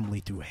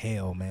family through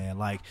hell, man.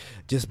 Like,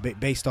 just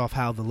based off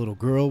how the little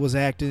girl was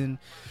acting,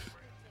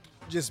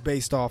 just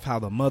based off how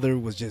the mother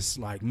was just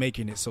like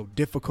making it so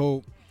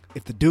difficult.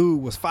 If the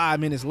dude was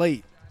 5 minutes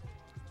late,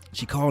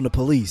 she called the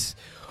police.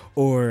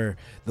 Or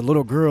the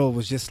little girl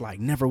was just like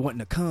never wanting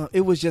to come.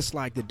 It was just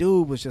like the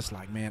dude was just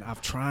like, man, I'm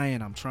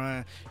trying.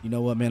 You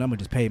know what, man, I'm gonna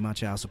just pay my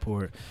child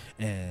support,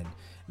 and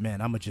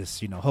man, I'm gonna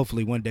just, you know,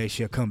 hopefully one day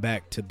she'll come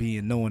back to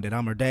being knowing that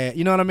I'm her dad.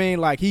 You know what I mean?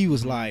 Like, he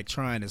was like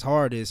trying his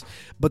hardest,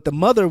 but the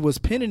mother was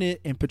pinning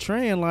it and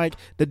portraying like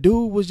the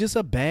dude was just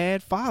a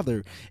bad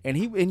father, and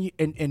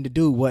the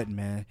dude wasn't,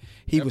 man.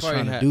 He was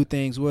trying to do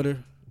things with her.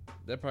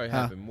 That probably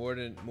happened more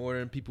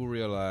than people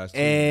realize.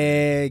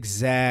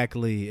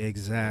 Exactly. Yeah.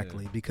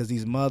 Because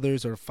these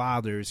mothers or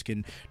fathers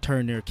can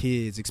turn their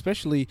kids,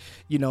 especially,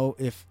 you know,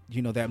 if,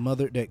 you know, that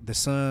mother, that the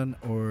son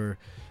or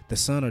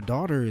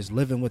daughter is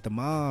living with the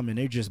mom, and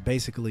they're just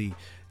basically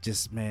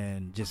just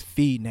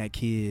feeding that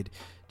kid,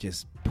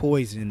 just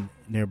poison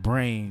their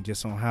brain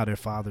just on how their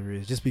father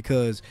is, just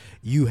because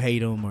you hate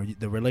them or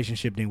the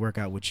relationship didn't work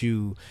out with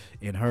you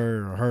and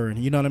her, and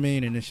you know what I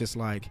mean? And it's just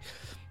like,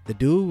 the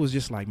dude was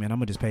just like, man, I'm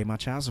gonna just pay my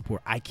child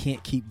support. I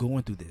can't keep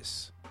going through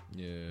this.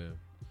 Yeah,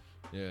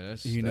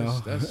 that's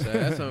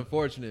that's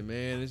unfortunate,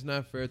 man. It's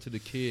not fair to the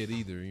kid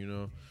either, you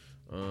know.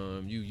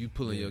 You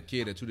pulling your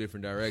kid in two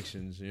different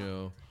directions, you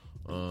know.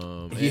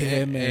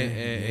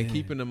 And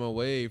keeping them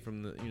away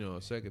from the, you know,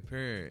 a second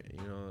parent,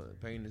 you know,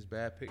 painting this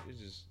bad picture. It's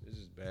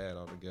just bad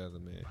altogether,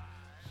 man.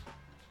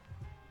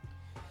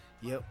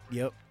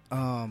 Yep.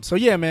 So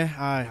yeah, man,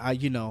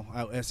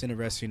 it's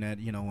interesting that,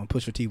 when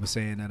Pusha T was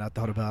saying that, I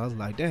thought about it. I was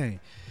like, dang,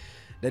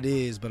 that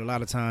is. But a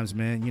lot of times,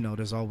 man,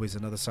 there's always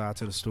another side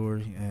to the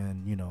story.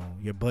 And,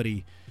 your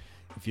buddy,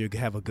 if you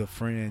have a good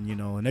friend,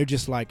 and they're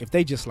just like, if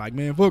they just like,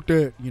 man, fuck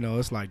that,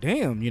 it's like,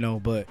 damn,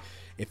 but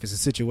if it's a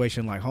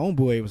situation like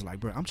Homeboy, it was like,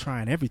 bro, I'm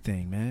trying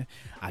everything, man.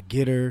 I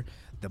get her.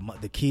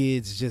 The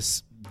kids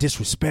just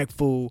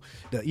disrespectful,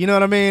 you know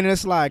what I mean? And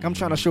it's like, I'm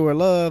trying to show her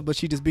love, but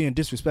she just being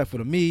disrespectful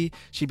to me.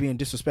 She being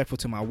disrespectful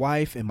to my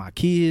wife and my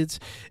kids.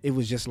 It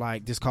was just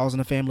like just causing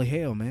a family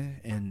hell,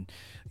 man. And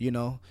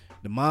the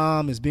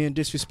mom is being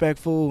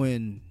disrespectful,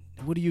 and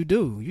what do?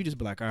 You just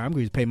be like, all right, I'm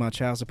going to pay my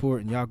child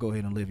support, and y'all go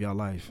ahead and live your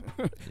life.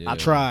 Yeah. I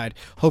tried.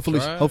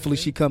 Hopefully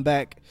she come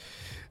back.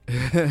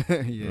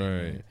 Yeah,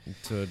 right.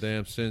 To a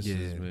damn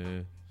senses,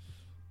 man.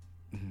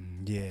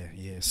 Yeah.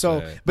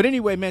 So, but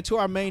anyway, man, to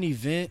our main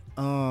event.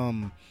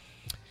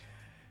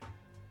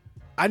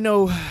 I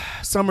know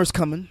summer's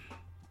coming,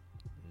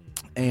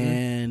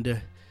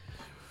 and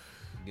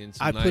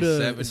I put nice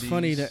 70s. It's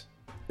funny that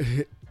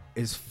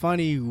it's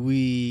funny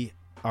we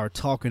are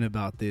talking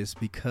about this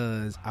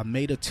because I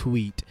made a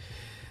tweet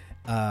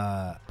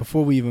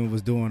before we even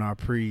was doing our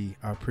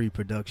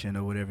pre-production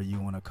or whatever you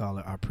want to call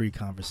it, our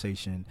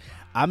pre-conversation.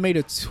 I made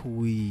a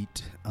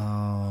tweet.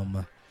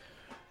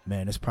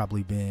 Man, it's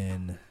probably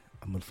been.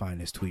 I'm gonna find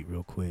this tweet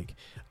real quick.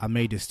 I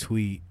made this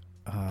tweet.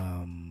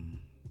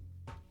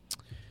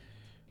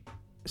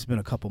 It's been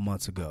a couple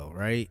months ago,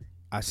 right?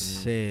 I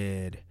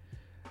said,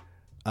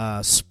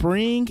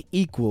 spring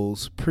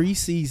equals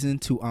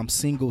preseason to I'm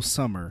single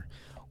summer,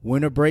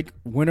 winter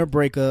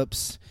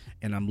breakups,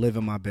 and I'm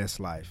living my best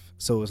life.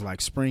 So it's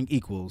like spring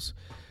equals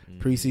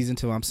preseason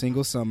to I'm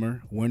single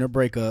summer, winter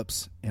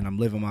breakups, and I'm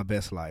living my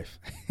best life.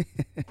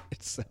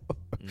 So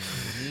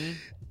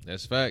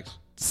that's facts.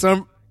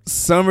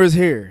 Summer's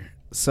here.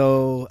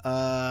 So,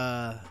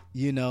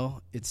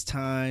 it's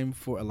time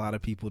for a lot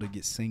of people to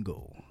get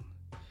single.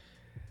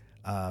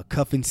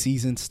 Cuffing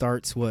season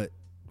starts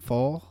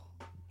fall?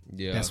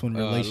 Yeah. That's when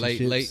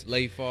relationships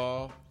late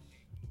fall.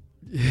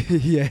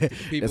 Yeah.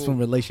 That's when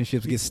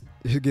relationships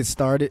get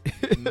started.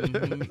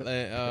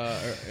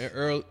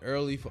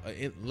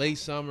 Late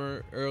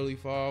summer, early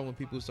fall, when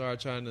people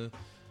start trying to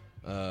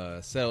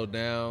settle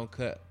down,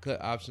 cut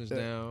options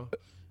down.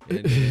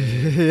 And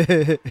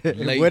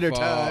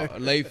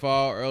late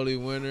fall, early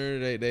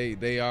winter,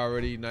 they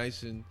already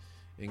nice and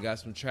got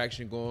some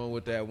traction going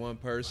with that one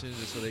person,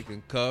 just so they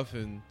can cuff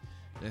and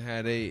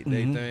have they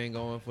thing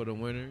going for the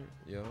winter,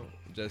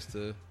 just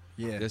to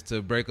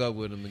break up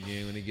with them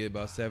again when they get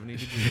about 70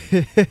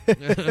 degrees.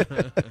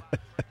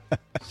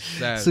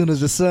 As soon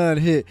as the sun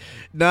hit.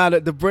 Nah,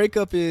 the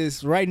breakup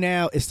is right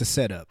now. It's the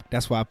setup.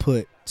 That's why I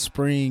put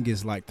spring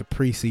is like the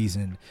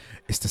preseason.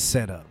 It's the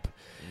setup.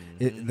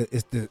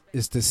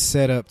 It's the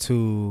setup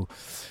to.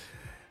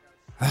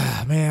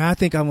 Man, I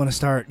think I want to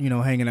start,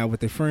 hanging out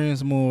with their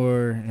friends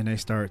more, and they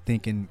start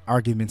thinking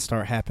arguments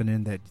start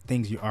happening, that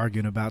things you're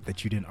arguing about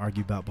that you didn't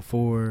argue about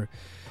before.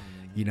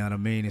 You know what I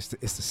mean? It's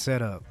the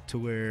setup to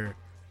where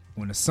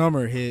when the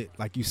summer hit,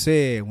 like you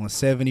said, when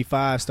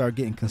 75 start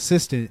getting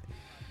consistent,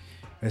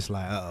 it's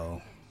like,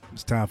 uh-oh,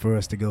 it's time for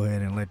us to go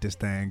ahead and let this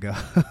thing go.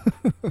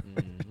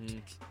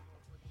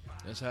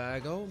 That's how I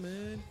go,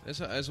 man.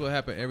 That's what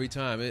happened every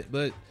time.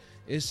 But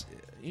it's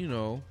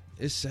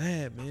it's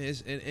sad, man.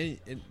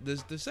 And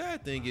the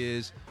sad thing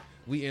is,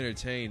 we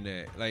entertain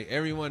that. Like,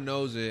 everyone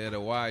knows it at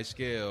a wide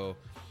scale,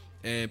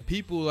 and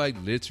people like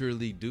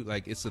literally do,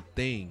 like, it's a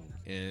thing,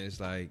 and it's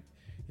like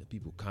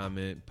people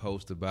comment,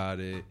 post about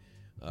it,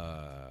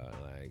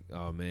 like,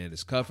 oh man,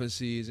 it's cuffing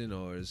season,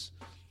 or it's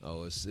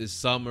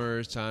summer,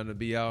 it's time to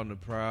be out on the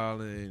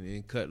prowl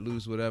and cut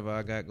loose whatever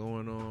I got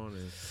going on,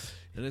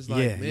 and it's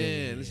like,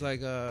 it's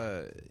like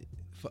I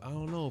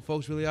don't know,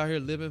 folks really out here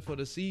living for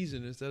the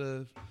season instead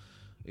of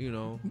they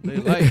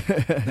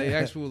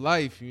actual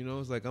life,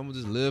 it's like, I'm gonna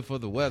just live for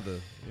the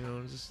weather,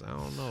 it's just, I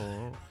don't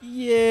know.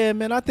 Yeah,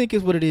 man, I think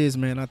it's what it is,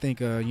 man. I think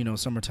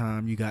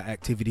summertime, you got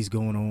activities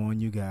going on,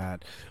 you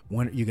got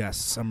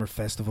summer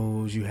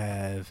festivals, you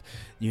have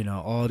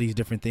all these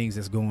different things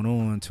that's going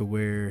on, to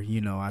where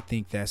I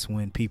think that's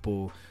when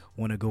people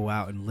want to go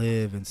out and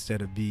live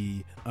instead of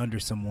be under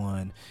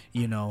someone.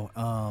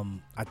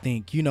 I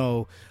think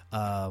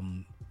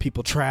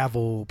people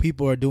travel,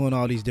 people are doing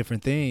all these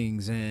different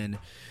things, and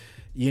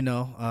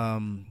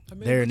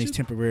they're in these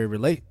temporary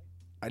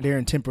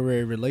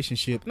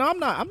relationship. No,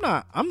 I'm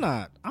not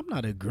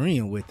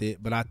agreeing with it,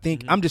 but I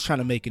think I'm just trying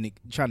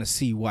to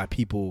see why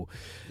people,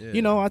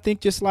 I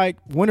think just like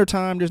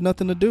wintertime, there's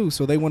nothing to do,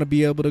 so they want to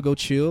be able to go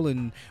chill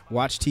and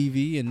watch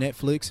TV and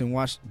Netflix and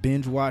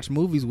binge watch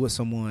movies with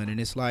someone, and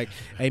it's like,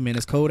 hey man,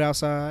 it's cold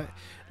outside.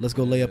 Let's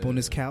go lay up on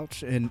this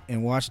couch and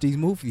watch these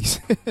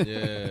movies.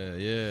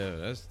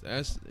 That's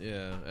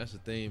the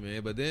thing,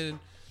 man. But then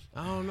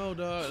I don't know,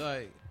 dog.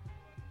 Like,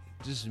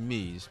 just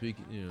me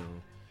speaking,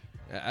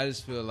 I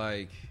just feel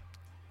like,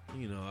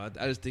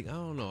 I just think, I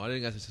don't know. I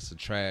think that's just a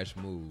trash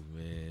move,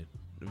 man.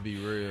 To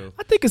be real,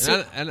 I think it's.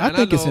 I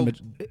think it's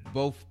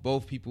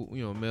both people,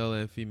 male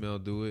and female,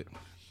 do it.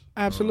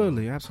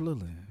 Absolutely. I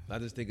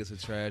just think it's a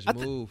trash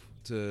move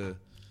to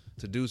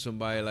do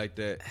somebody like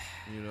that,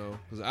 you know.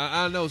 Because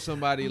I know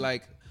somebody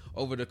like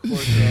over the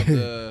course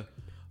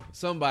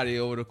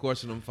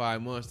of them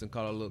 5 months and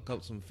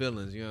caught some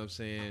feelings. You know what I'm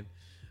saying?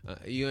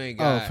 You ain't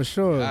got. For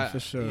sure.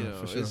 You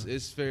know,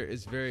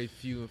 it's very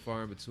few and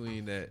far in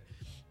between that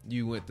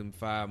you went them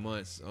 5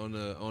 months on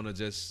a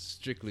just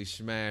strictly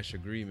smash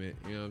agreement.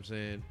 You know what I'm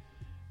saying?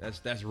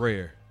 That's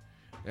rare.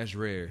 That's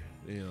rare,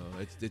 you know,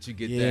 that you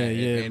get that.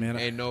 And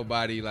ain't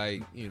nobody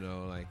like, you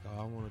know, like,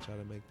 oh, I want to try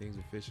to make things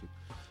official.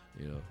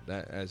 You know,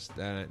 that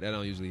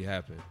don't usually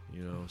happen,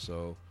 you know,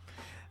 so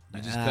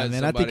you just cut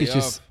somebody I think it's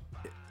off.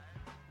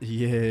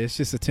 It's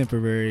just a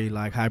temporary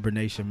like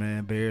hibernation,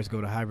 man. Bears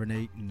go to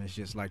hibernate and it's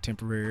just like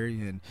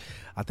temporary, and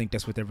I think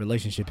that's what their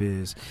relationship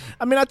is.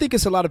 I mean, I think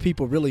it's a lot of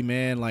people really,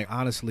 man, like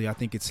honestly, I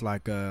think it's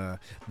like the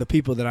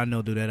people that I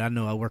know do that. I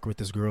know I work with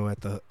this girl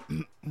at the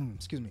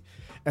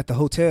at the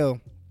hotel,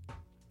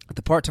 at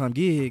the part-time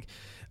gig.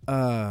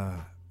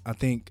 I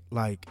think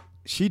like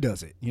she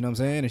does it, you know what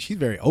I'm saying? And she's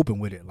very open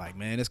with it. Like,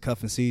 man, it's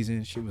cuffing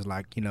season. She was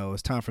like, you know,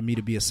 it's time for me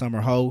to be a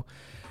summer hoe.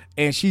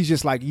 And she's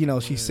just like, you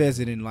know, she says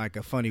it in like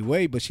a funny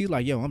way, but she's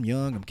like, yo, I'm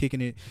young, I'm kicking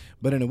it.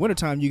 But in the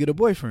wintertime, you get a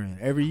boyfriend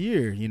every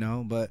year, you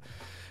know, but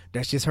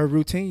that's just her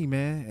routine,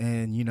 man.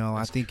 And, you know,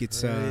 that's I think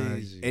it's,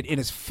 and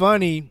it's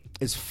funny,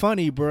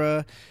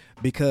 bruh,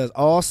 because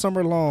all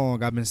summer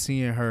long I've been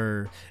seeing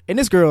her, and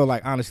this girl,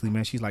 like, honestly,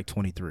 man, she's like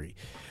 23.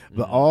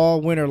 But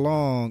all winter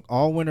long,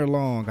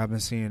 I've been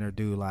seeing her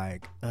do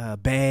like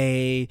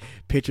bae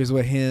pictures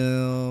with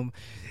him,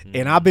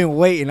 and I've been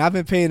waiting. I've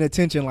been paying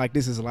attention. Like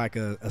this is like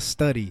a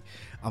study.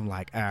 I'm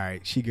like, all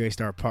right, she gonna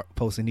start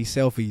posting these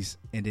selfies,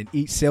 and then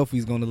each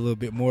selfie's gonna be a little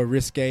bit more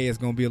risque. It's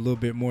gonna be a little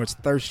bit more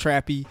thirst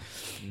trappy,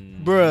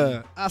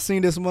 bruh. I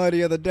seen this mug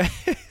the other day.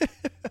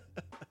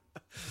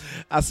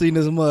 I seen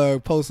this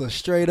mug post a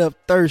straight up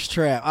thirst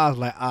trap. I was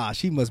like,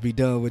 she must be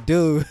done with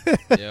dude.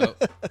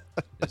 Yep.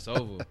 It's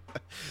over.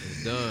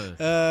 It's done.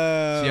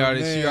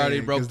 She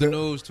already broke the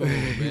news to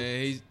him,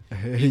 man.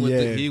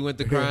 He went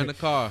to cry in the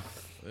car.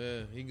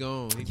 Yeah, he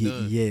gone. He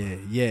done.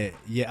 Yeah.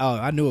 Oh,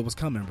 I knew it was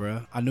coming,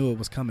 bro. I knew it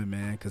was coming,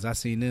 man. Cause I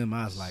seen them.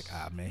 I was like,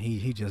 man,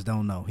 he just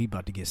don't know. He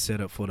about to get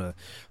set up for the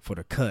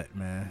cut,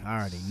 man. I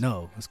already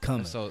know it's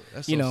coming. That's so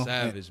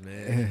savage,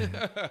 man.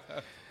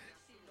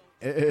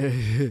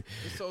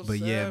 It's so but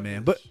savage. Yeah,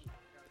 man. But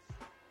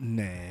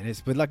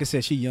like I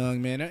said, she young,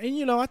 man. And,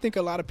 you know, I think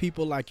a lot of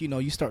people, like, you know,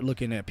 you start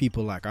looking at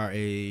people like our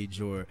age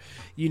or,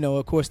 you know,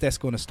 of course that's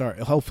going to start,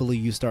 hopefully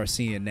you start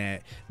seeing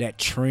that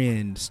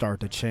trend start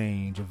to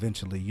change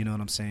eventually, you know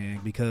what I'm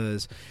saying?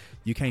 Because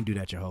you can't do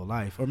that your whole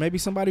life. Or maybe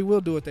somebody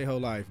will do it their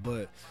whole life,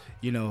 but,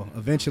 you know,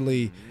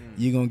 eventually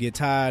you're going to get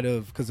tired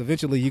of, because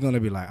eventually you're going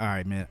to be like, all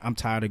right, man, I'm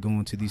tired of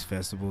going to these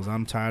festivals.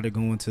 I'm tired of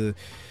going to,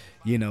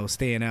 you know,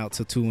 staying out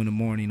till 2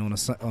 a.m. on a,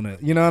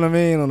 you know what I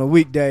mean, on a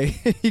weekday.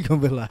 You gonna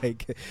be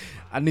like,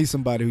 I need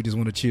somebody who just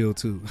want to chill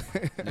too.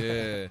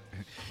 Yeah,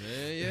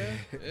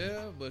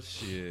 but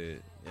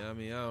shit. Yeah, I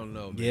mean, I don't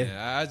know, man.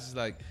 Yeah.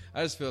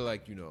 I just feel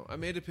like, you know, I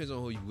mean, it depends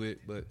on who you with,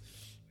 but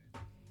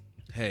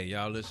hey,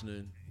 y'all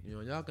listening, you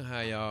know, y'all can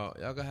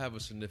have a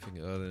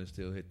significant other and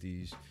still hit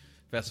these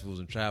festivals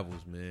and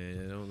travels,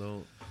 man.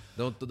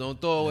 Don't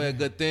throw away a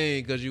good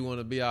thing because you want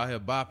to be out here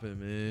bopping,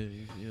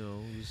 man. You know.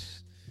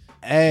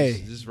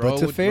 Just but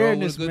to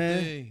fairness,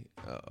 man.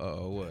 What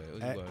you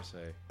about to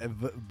say?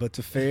 But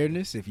to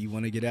fairness, if you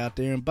want to get out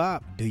there and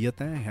bop, do your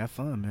thing, have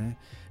fun, man.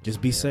 Just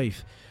be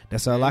safe.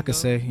 That's all I can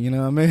say. You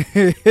know what I mean?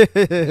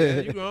 Yeah,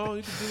 you grown.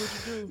 You can do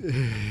what you do.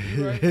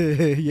 You right.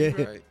 Yeah.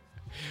 You right.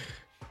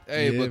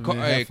 Hey,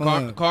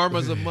 but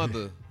karma's a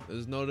mother.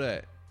 Just know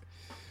that.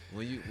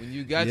 When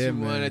you got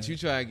one that you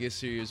try to get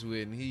serious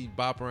with, and he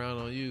bop around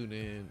on you,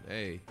 then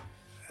hey,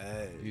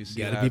 you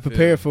gotta be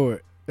prepared for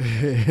it.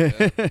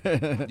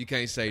 You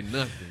can't say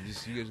nothing. You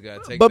just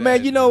gotta take. But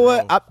man, you know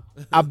what?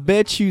 I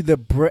bet you the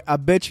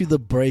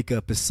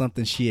breakup is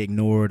something she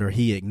ignored or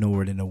he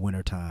ignored in the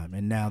wintertime.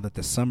 And now that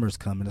the summer's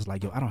coming, it's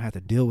like, yo, I don't have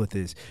to deal with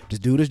this. This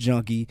dude is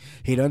junkie.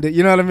 He done did,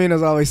 you know what I mean?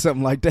 There's always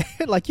something like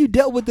that. Like you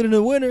dealt with it in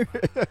the winter.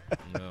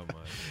 Oh my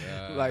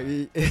God. Like,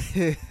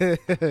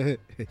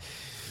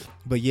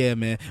 but yeah,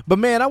 man. But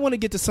man, I want to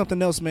get to something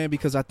else, man,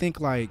 because I think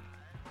like,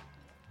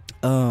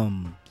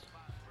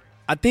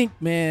 I think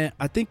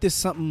there's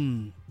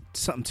something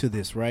to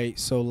this, right?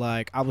 So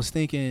like I was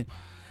looking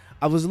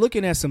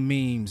at some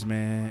memes,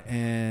 man,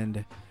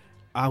 and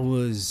I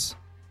was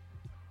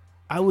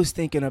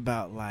thinking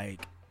about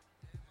like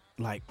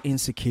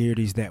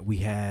insecurities that we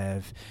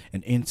have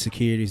and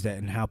insecurities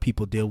and how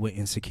people deal with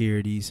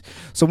insecurities.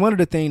 So one of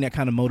the things that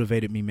kind of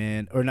motivated me,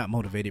 man, or not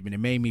motivated me, it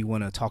made me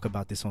want to talk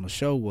about this on the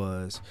show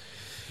was,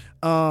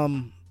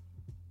 I've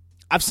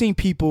seen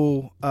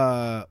people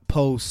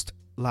post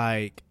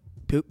like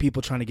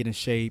people trying to get in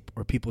shape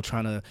or people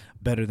trying to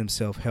better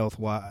themselves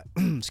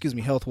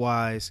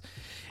health-wise,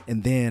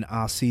 and then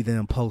I'll see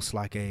them post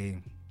like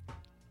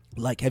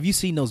have you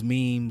seen those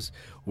memes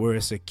where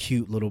it's a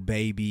cute little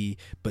baby,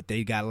 but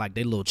they got like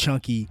they little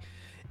chunky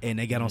and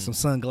they got on some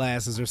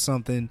sunglasses or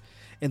something,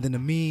 and then the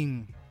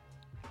meme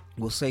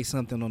will say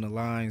something on the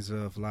lines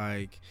of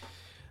like,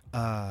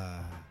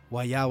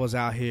 while y'all was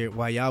out here,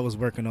 while y'all was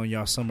working on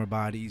y'all summer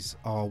bodies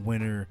all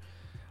winter,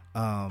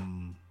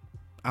 I'm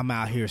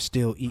out here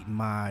still eating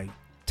my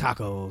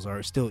tacos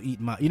or still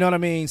eating my, you know what I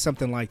mean?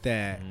 Something like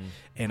that. Mm-hmm.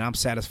 And I'm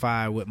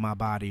satisfied with my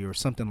body or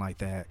something like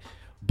that.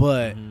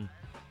 But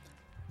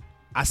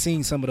I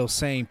seen some of those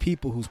same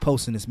people who's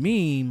posting this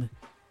meme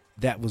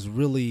that was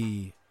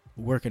really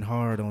working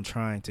hard on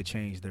trying to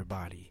change their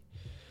body.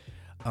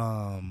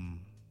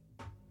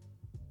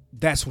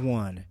 That's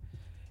one.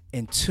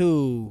 And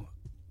two,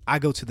 I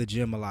go to the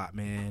gym a lot,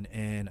 man.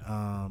 And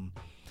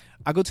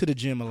I go to the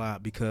gym a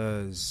lot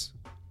because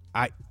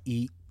I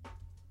eat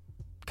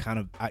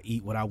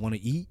what I want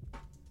to eat.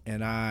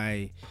 And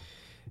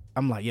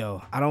I'm like,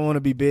 yo, I don't want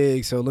to be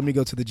big, so let me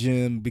go to the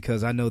gym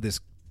because I know this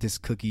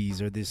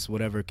cookies or this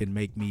whatever can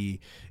make me,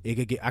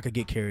 I could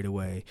get carried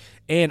away.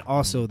 And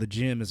also the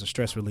gym is a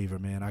stress reliever,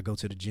 man. I go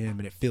to the gym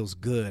and it feels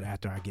good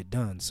after I get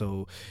done.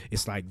 So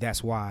it's like,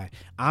 that's why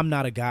I'm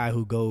not a guy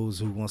who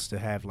wants to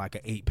have like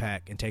an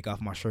 8-pack and take off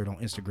my shirt on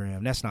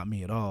Instagram. That's not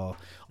me at all.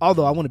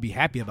 Although I want to be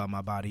happy about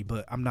my body,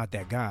 but I'm not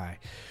that guy.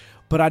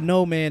 But I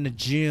know, man, the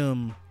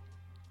gym,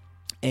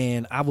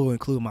 and I will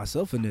include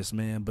myself in this,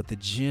 man, but the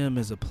gym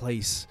is a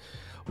place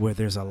where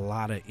there's a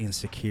lot of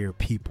insecure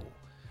people.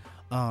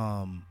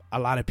 A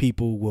lot of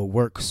people will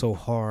work so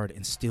hard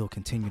and still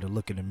continue to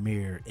look in the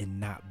mirror and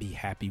not be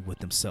happy with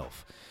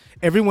themselves.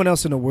 Everyone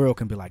else in the world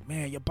can be like,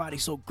 man, your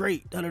body's so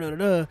great, da, da, da,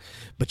 da,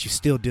 but you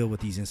still deal with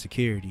these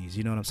insecurities.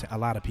 You know what I'm saying? A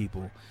lot of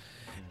people.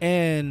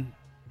 And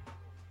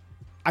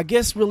I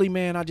guess really,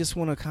 man, I just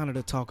want to kind of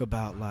to talk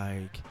about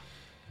like,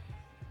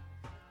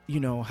 you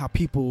know, how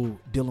people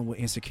dealing with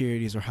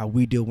insecurities or how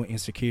we deal with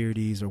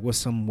insecurities or what's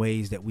some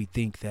ways that we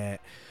think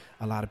that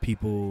a lot of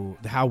people,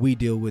 how we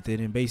deal with it,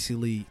 and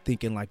basically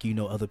thinking like, you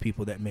know, other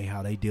people that may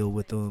how they deal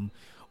with them,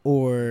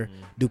 or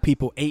do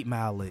people 8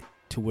 Mile it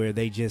to where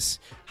they just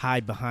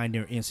hide behind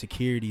their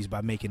insecurities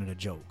by making it a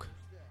joke?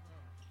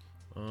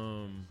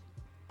 It's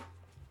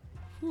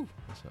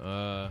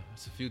a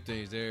few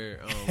things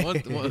there. One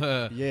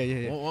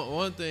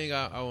thing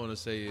I want to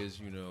say is,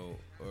 you know,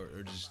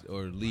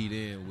 or lead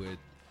in with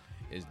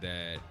is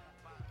that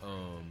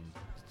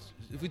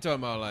if we talk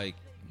about like,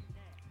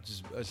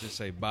 let's just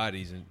say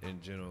bodies in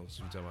general.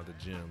 So we talking about the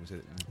gym.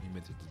 You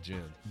mentioned the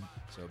gym,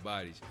 so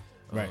bodies.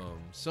 Right.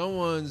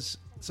 Someone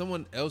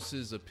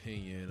else's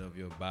opinion of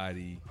your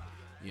body,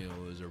 you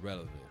know, is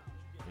irrelevant.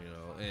 You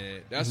know,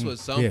 and that's what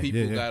some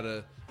people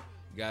gotta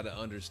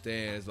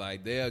understand. It's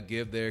like they'll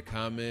give their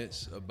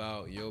comments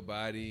about your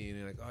body, and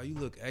they're like, "Oh, you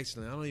look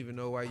excellent. I don't even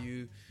know why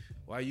you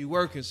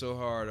working so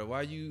hard, or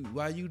why you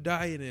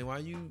dieting, why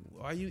you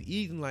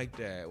eating like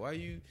that, why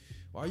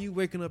you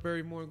waking up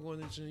every morning going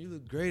to the gym? You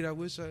look great. I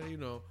wish that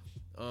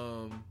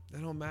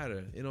don't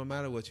matter. It don't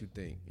matter what you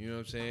think. You know what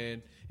I'm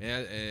saying?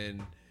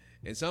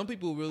 And some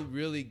people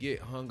really get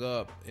hung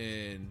up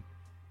in,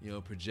 you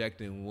know,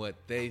 projecting what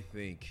they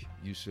think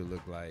you should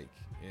look like.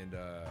 And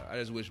I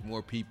just wish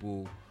more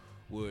people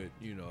would,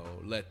 you know,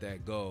 let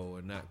that go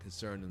and not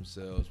concern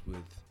themselves with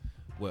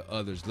what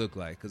others look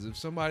like. Because if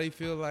somebody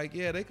feel like,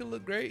 yeah, they can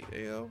look great,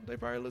 you know, they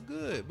probably look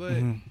good, but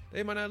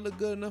they might not look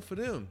good enough for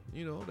them.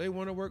 You know, they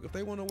want to work. If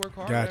they want to work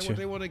hard, that's what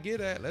they want to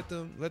get at. Let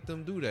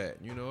them do that.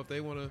 You know, if they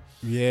want to,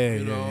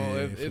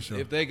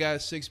 if they got a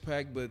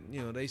 6-pack, but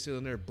you know they still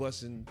in there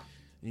busting,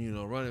 you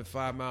know, running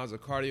 5 miles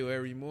of cardio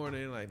every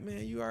morning. Like,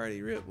 man, you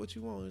already ripped. What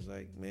you want? It's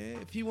like, man,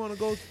 if you want to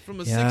go from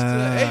a 6 to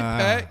an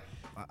 8-pack,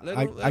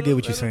 I get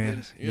what you're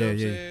saying. You know what I'm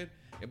saying?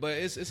 But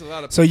it's a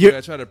lot of people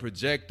that try to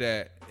project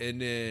that,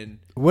 and then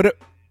what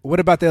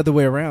about the other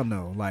way around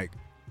though? Like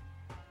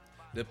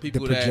the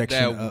people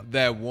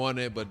that want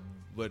it, but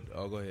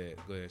go ahead,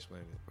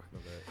 explain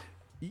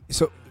it.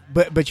 So,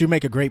 but you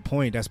make a great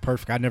point. That's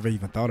perfect. I never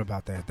even thought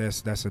about that.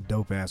 That's a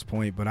dope ass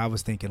point. But I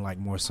was thinking like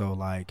more so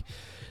like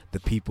the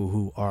people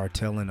who are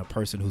telling a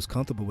person who's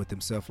comfortable with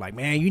themselves, like,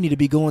 man, you need to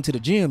be going to the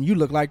gym. You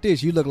look like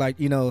this. You look like,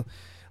 you know,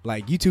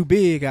 like you too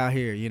big out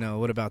here. You know,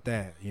 what about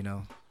that? You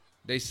know.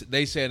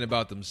 They saying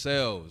about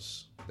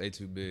themselves, they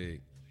too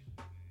big.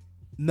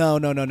 No.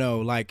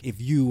 Like if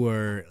you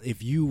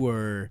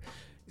were,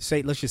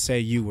 say, let's just say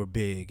you were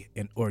big,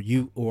 or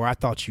I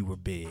thought you were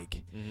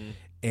big,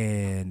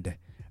 and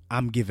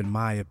I'm giving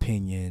my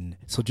opinion.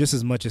 So just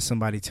as much as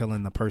somebody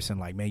telling the person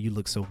like, man, you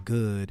look so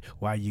good,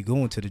 why are you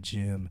going to the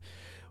gym?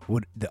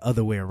 What the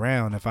other way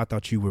around? If I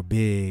thought you were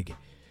big.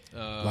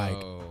 Like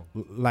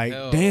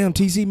damn,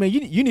 TC, man,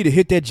 you need to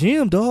hit that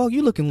gym, dog.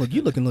 You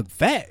looking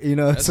fat, you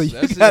know. So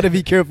you got to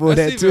be careful with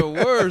that too. That's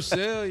even worse,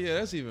 hell yeah.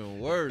 That's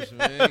even worse,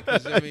 man.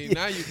 Because I mean,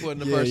 now you putting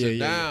the person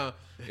down.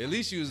 At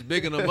least you was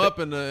bigging them up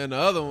in the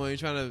other one. You're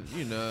trying to,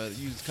 you know,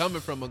 you was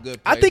coming from a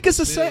good place. I think it's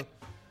the same.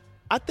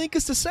 I think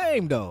it's the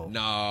same though.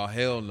 No,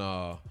 hell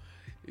no.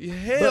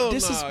 Hell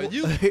no.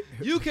 You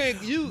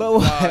can't. You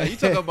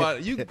talk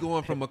about you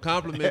going from a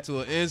compliment to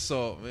an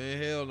insult, man.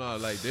 Hell no.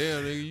 Like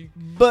damn, nigga.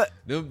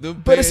 Them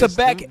but pants, it's a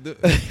back.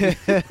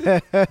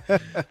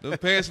 Them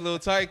pants a little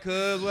tight,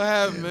 cuz. What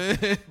happened,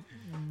 man?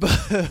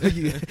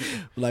 But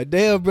like,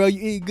 damn, bro, you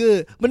eat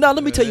good. But no,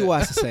 let me tell you why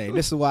it's the same.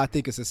 This is why I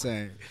think it's the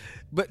same.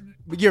 But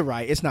you're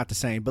right, it's not the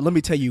same. But let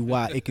me tell you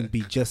why it can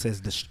be just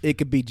as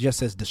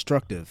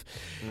destructive,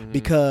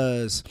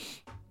 because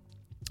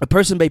a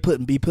person may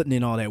be putting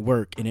in all that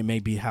work, and it may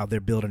be how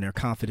they're building their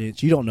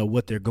confidence. You don't know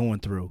what they're going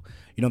through.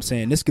 You know what I'm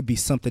saying? This could be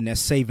something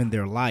that's saving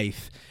their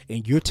life,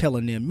 and you're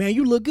telling them, man,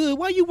 you look good.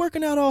 Why you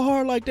working out all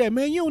hard like that,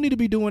 man? You don't need to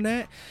be doing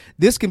that.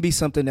 This can be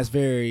something that's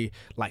very,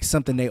 like,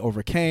 something they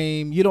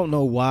overcame. You don't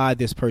know why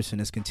this person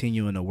is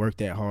continuing to work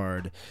that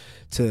hard.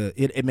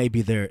 It may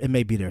be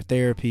their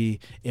therapy.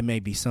 It may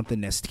be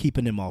something that's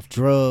keeping them off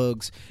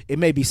drugs. It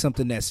may be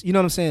something that's, you know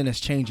what I'm saying, that's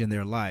changing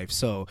their life.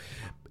 So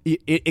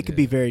it could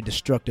be very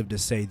destructive to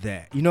say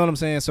that. You know what I'm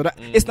saying? So that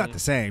it's not the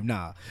same,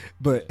 nah.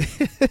 But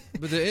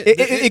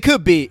it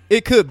could be.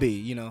 It could be.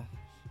 You know.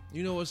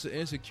 You know what's the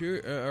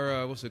insecure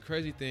or what's the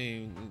crazy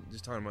thing?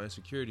 Just talking about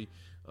insecurity.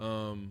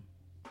 You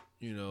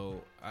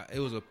know, it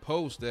was a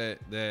post that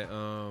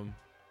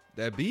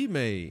B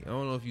made. I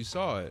don't know if you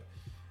saw it.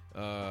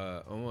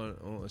 I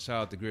want to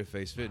shout out to Grit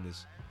Face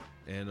Fitness.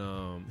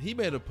 And he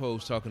made a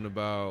post talking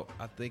about,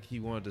 I think he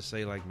wanted to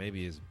say like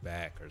maybe his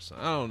back or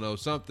something. I don't know,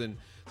 something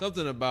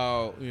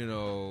about, you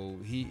know,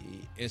 he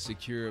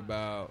insecure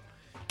about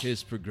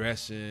his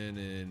progression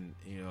and,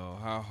 you know,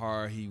 how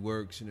hard he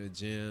works in the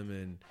gym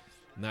and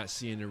not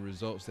seeing the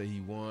results that he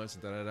wants.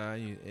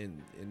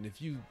 And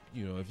if you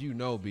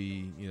know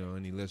B, you know,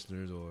 any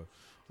listeners or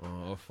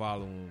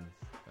follow him,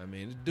 I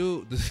mean, the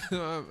dude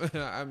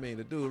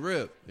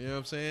rip. You know what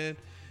I'm saying?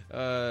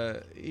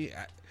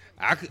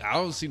 I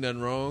don't see nothing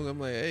wrong. I'm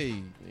like,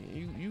 hey,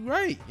 you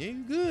right.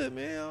 You good,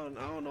 man.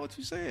 I don't know what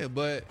you're saying.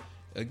 But,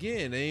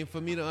 again, it ain't for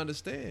me to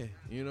understand.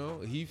 You know,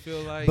 he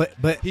feel like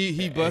but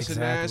he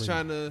busting ass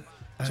exactly.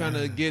 trying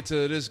to get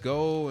to this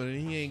goal, and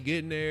he ain't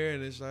getting there.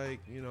 And it's like,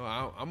 you know,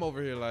 I'm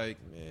over here like,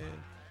 man,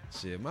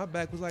 shit, my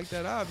back was like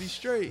that, I'll be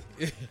straight.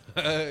 You know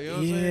what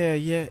I'm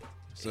saying? Yeah.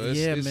 So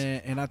it's,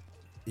 man. And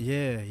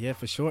yeah,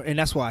 for sure. And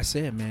that's why I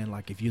said, man,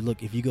 like if you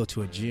go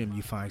to a gym,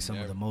 you find some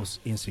of the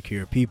most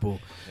insecure people.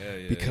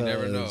 Yeah. Because you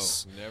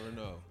never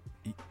know.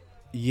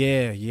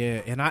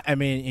 Yeah. And I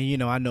mean, and you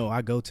know,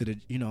 I go to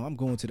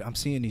I'm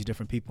seeing these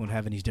different people and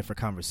having these different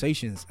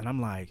conversations, and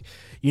I'm like,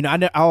 you know,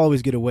 I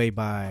always get away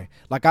by,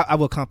 like, I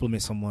will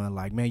compliment someone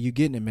like, man, you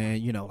getting it,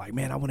 man, you know, like,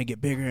 man, I want to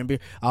get bigger and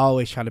bigger. I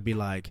always try to be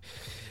like,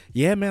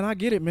 yeah, man, I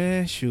get it,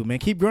 man. Shoot, man,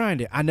 keep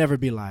grinding. I never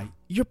be like,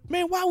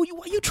 why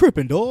you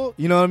tripping, dog?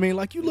 You know what I mean?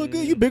 Like, you look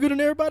good. You bigger than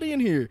everybody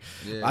in here.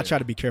 Yeah. I try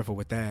to be careful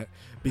with that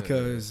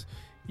because,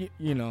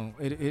 you know,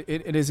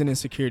 it is an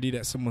insecurity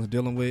that someone's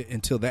dealing with.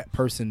 Until that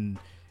person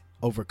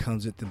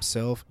overcomes it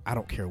themselves, I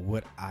don't care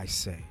what I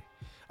say.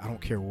 I don't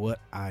care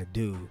what I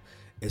do.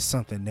 It's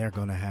something they're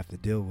going to have to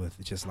deal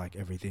with, just like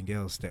everything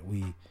else that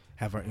we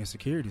have our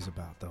insecurities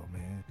about, though,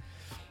 man.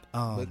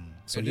 But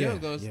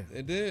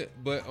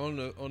on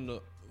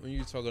the when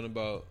you're talking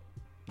about,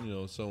 you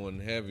know, someone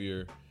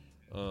heavier,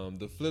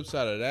 the flip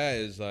side of that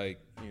is like,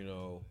 you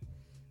know,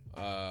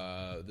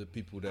 the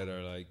people that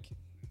are like,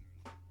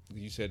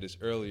 you said this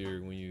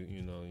earlier when you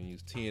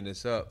was teeing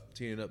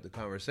up the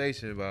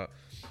conversation about,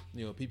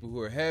 you know, people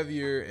who are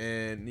heavier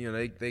and, you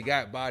know, they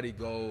got body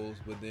goals,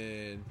 but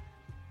then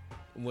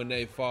when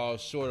they fall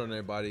short on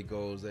their body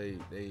goals, they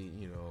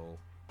you know,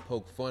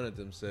 poke fun at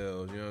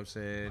themselves. You know what I'm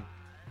saying?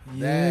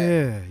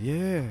 Yeah.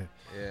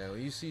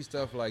 When you see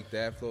stuff like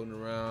that floating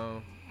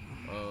around,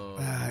 you know,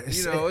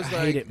 it's I like,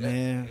 hate it,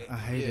 man. I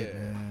hate it,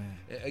 man.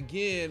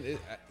 Again,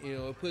 you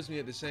know, it puts me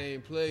at the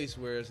same place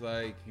where it's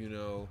like, you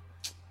know,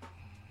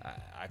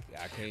 I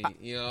can't,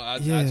 you know, I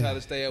try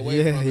to stay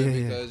away from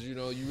it because, you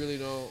know, you really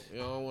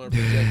don't want to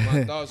project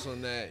my thoughts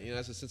on that. You know,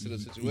 that's a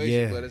sensitive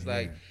situation, but it's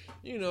like,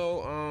 you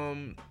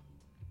know,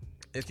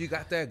 if you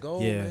got that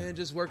goal, man,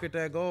 just work at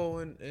that goal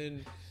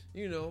and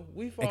you know,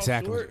 we fall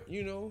short.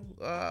 You know,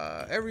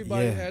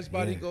 everybody has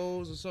body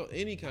goals or so,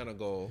 any kind of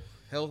goal,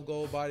 health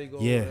goal, body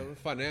goal, whatever,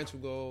 financial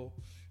goal,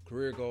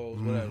 career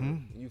goals, whatever.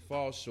 You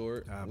fall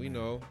short, we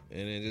know,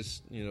 and then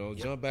just, you know,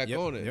 jump back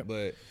on it.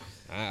 But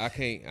I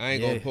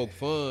ain't gonna poke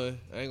fun.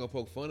 I ain't gonna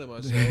poke fun at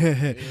myself. You know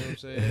what I'm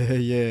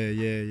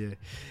saying?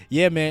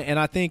 Yeah, man. And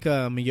I think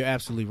you're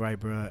absolutely right,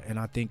 bro. And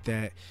I think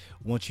that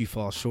once you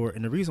fall short,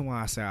 and the reason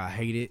why I say I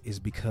hate it is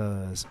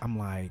because I'm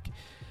like,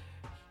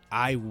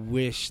 I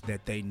wish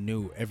that they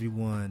knew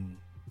everyone,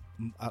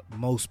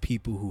 most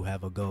people who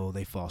have a goal,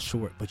 they fall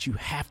short, but you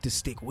have to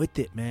stick with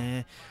it,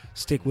 man.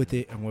 Stick with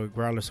it, and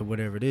regardless of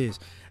whatever it is.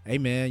 Hey,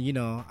 man, you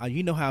know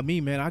how me,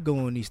 man, I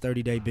go on these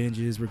 30-day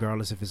binges,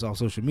 regardless if it's off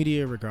social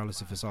media,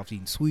 regardless if it's off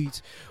eating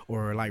sweets,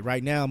 or like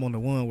right now I'm on the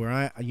one where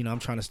I'm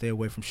trying to stay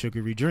away from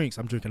sugary drinks.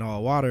 I'm drinking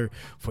all water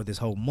for this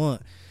whole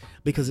month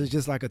because it's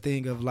just like a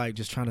thing of like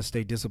just trying to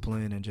stay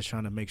disciplined and just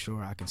trying to make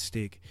sure I can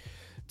stick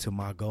to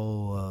my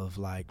goal of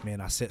like, man,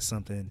 I set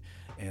something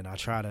and I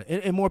try to,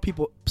 and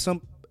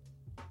some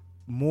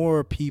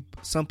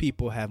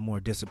people have more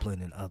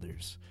discipline than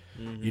others.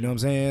 You know what I'm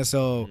saying?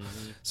 So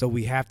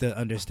we have to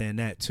understand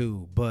that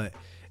too. But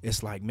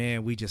it's like,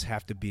 man, we just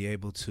have to be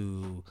able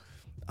to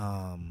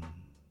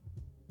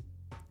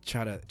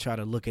try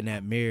to look in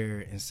that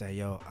mirror and say,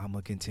 yo, I'm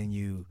gonna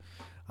continue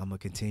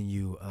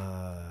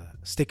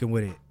sticking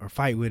with it or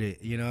fight with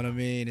it. You know what I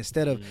mean?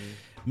 Instead of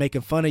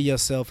making fun of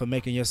yourself and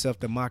making yourself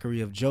the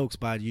mockery of jokes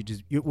by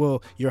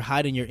you're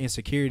hiding your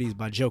insecurities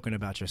by joking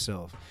about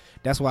yourself.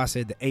 That's why I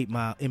said the 8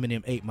 Mile,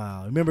 Eminem 8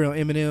 Mile. Remember on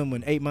Eminem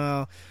when 8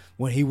 Mile,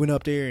 when he went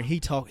up there and he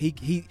told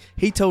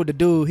the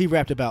dude, he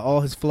rapped about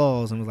all his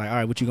flaws and was like, all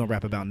right, what you gonna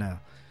rap about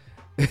now?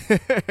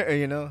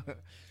 You know?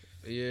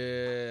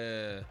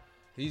 Yeah.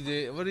 He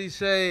did. What did he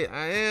say?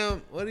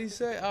 What did he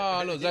say? Oh,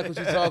 I know exactly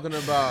what you're talking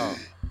about.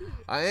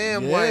 I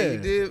am white. I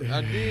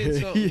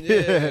did something.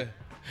 Yeah.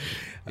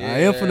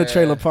 I am from the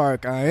trailer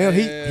park. I am.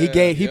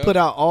 He put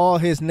out all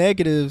his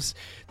negatives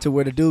to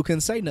where the dude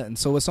couldn't say nothing.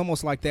 So it's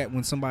almost like that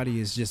when somebody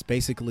is just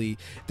basically,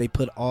 they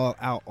put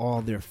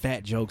all their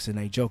fat jokes and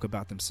they joke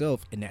about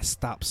themselves, and that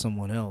stops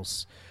someone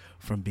else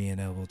from being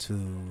able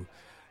to,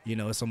 you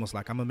know, it's almost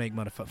like I'm gonna make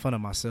fun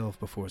of myself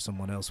before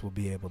someone else will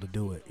be able to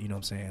do it. You know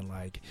what I'm saying?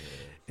 Like,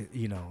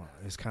 you know,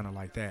 it's kind of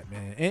like that,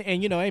 man.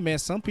 And you know, hey man,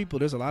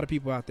 there's a lot of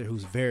people out there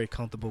who's very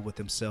comfortable with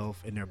themselves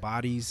and their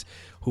bodies,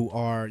 who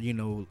are, you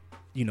know,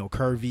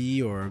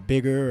 curvy or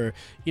bigger, or,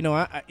 you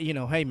know,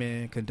 hey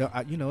man,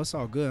 you know, it's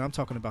all good. I'm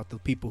talking about the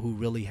people who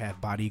really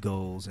have body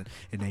goals and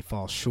they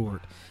fall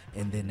short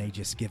and then they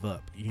just give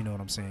up. You know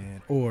what I'm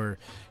saying? Or,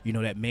 you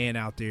know, that man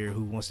out there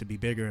who wants to be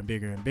bigger and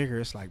bigger and bigger.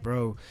 It's like,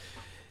 bro,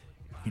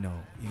 you know,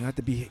 you have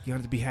to be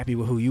happy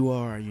with who you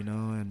are, you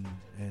know, and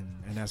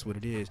that's what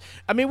it is.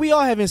 I mean, we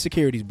all have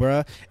insecurities,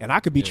 bruh, and I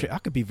could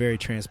be very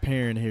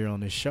transparent here on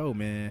this show,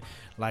 man.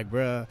 Like,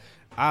 bruh,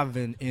 I've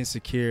been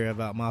insecure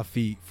about my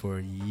feet for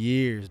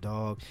years,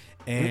 dog,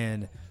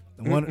 and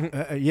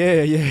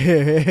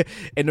yeah.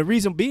 And the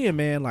reason being,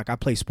 man, like, I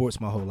play sports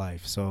my whole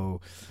life,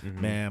 so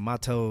man, my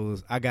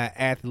toes, I got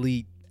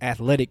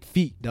athletic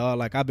feet, dog.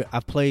 Like,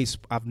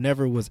 I've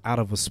never was out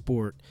of a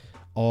sport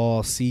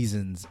all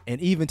seasons, and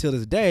even till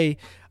this day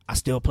I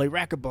still play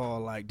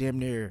racquetball like damn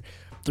near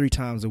 3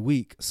 times a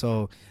week.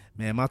 So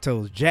man, my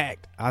toes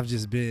jacked. I've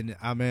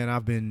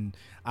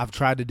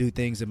tried to do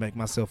things to make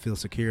myself feel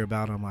secure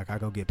about them. Like, I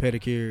go get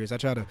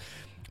pedicures,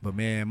 but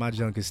man, my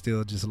junk is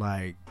still just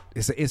like,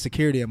 it's an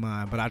insecurity of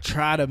mine, but I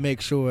try to make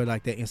sure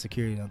like that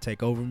insecurity don't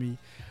take over me.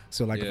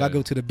 So like, if I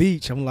go to the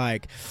beach, I'm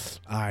like,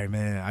 all right,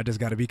 man, I just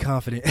got to be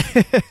confident.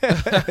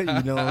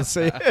 You know what I'm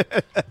saying?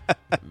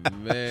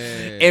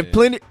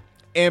 Man.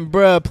 And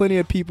bruh, plenty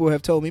of people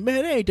have told me,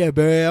 man, it ain't that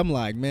bad. I'm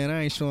like, man,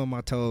 I ain't showing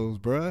my toes,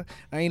 bruh.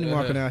 I ain't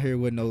walking out here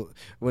with no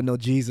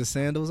Jesus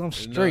sandals. I'm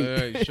straight. No,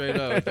 right, straight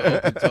up, the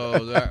open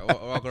toes.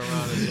 Walking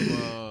around in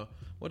some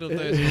what those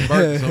things?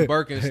 Some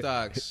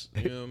Birkenstocks.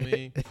 You know what I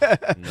mean?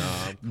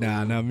 Cool.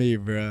 Nah, not me,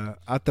 bruh.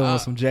 I throw on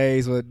some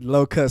J's with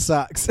low cut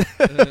socks.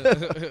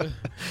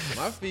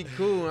 My feet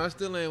cool. I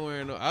still ain't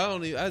wearing no. I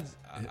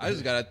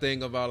just gotta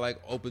think about like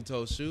open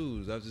toe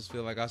shoes. I just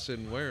feel like I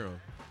shouldn't wear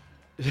them.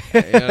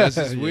 Yeah, that's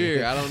just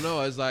weird. I don't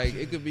know. It's like,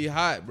 it could be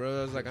hot,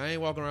 bro. It's like, I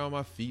ain't walking around with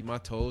my feet, my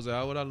toes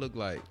out. What I look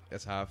like?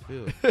 That's how I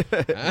feel.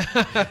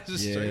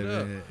 Just straight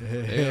up. You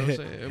know what I'm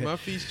saying? And my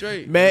feet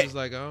straight. Man. It's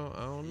like, I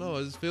don't know.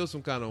 I just feel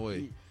some kind of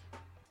way.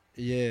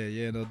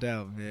 Yeah, no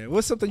doubt, man.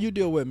 What's something you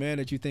deal with, man,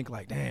 that you think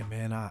like, damn,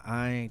 man,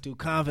 I ain't too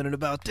confident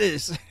about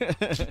this?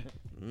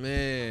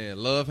 Man,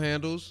 love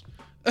handles.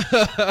 Hey,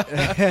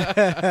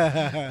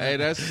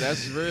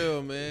 that's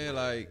real, man.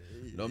 Like,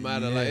 no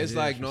matter no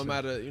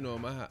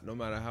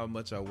matter how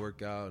much I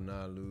work out and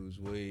I lose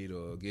weight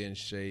or get in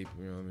shape,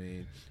 you know what I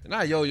mean? And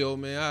I yo-yo,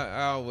 man.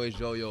 I always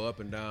yo-yo up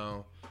and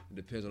down. It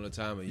depends on the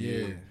time of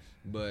year.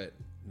 But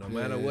no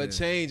matter what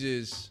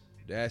changes,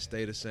 that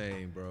stay the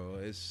same, bro.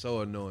 It's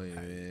so annoying,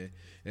 man.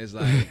 It's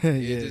like,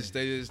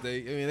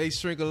 they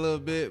shrink a little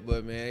bit,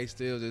 but man, they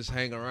still just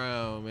hang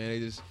around,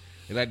 man.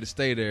 They like to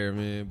stay there,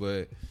 man.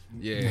 But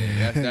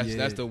yeah,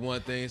 that's the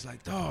one thing. It's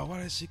like, dog,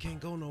 why that shit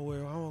can't go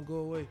nowhere? I won't go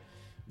away.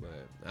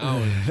 But I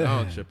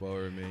don't trip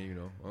over it, man. You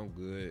know, I'm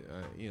good.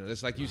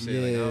 It's like you said,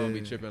 like, I don't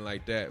be tripping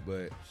like that.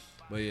 But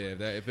yeah,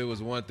 if it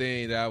was one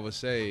thing that I would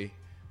say,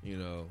 you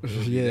know, it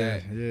would be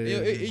that.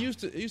 It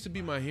used to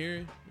be my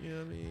hearing. You know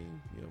what I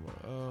mean?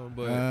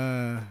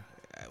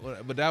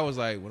 But that was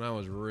like when I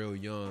was real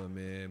young,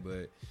 man.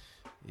 But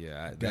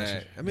yeah,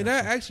 that's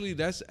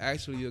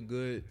actually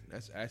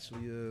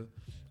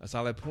a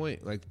solid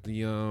point. Like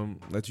the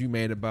that you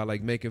made about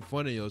like making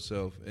fun of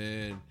yourself.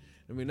 And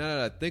I mean, now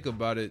that I think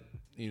about it,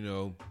 you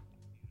know,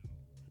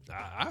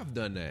 I've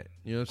done that.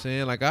 You know what I'm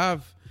saying? Like, I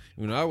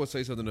would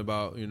say something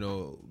about, you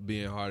know,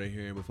 being hard of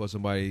hearing before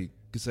somebody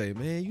could say,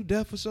 man, you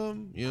deaf or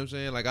something? You know what I'm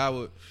saying? Like, I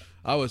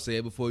would say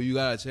it before you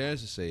got a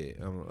chance to say it.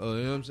 You know what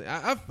I'm saying?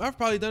 I've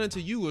probably done it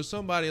to you or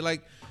somebody.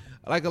 Like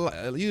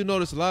you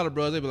notice a lot of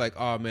brothers, they be like,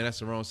 oh, man, that's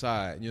the wrong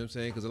side. You know what I'm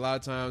saying? Because a lot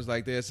of times,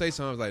 like, they'll say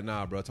something like,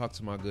 nah, bro, talk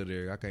to my good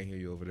ear. I can't hear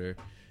you over there.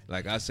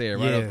 Like, I say it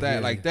right up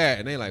like that,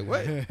 and they like,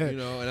 what? You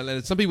know,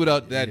 and some people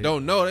that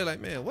don't know, they're like,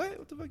 man,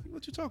 what the fuck?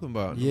 What you talking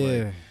about?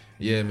 Man.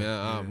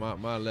 I'm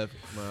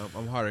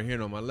hard of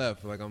hearing on my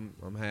left. Like,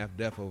 I'm half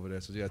deaf over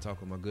there, so you gotta talk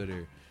with my good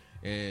ear.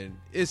 And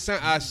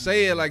I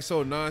say it like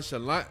so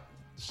nonchalant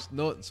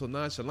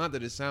that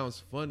it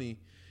sounds funny,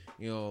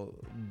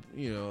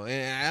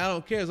 and I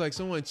don't care. It's like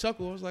someone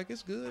chuckle. I was like,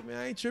 it's good, man.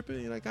 I ain't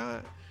tripping. Like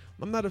I'm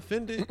not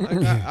offended.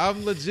 Like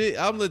I'm legit.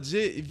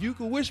 If you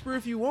can whisper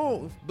if you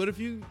want, but if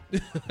you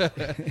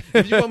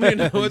if you want me to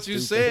know what you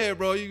said,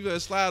 bro, you gotta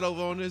slide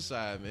over on this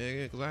side,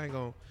 man, because I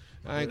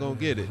ain't gonna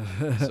get it.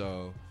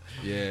 So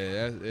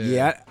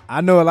yeah.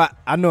 I know a lot.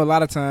 I know a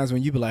lot of times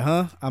when you be like,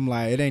 huh? I'm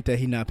like, it ain't that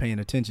he not paying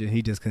attention.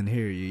 He just couldn't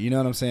hear you. You know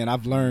what I'm saying?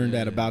 I've learned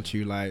that about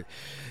you. Like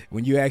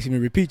when you ask me to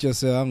repeat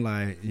yourself, I'm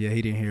like, yeah,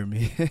 he didn't hear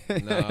me.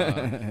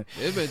 Nah,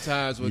 there's been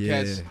times where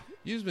cats.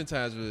 There's been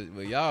times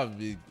where y'all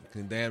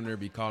can damn near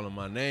be calling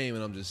my name,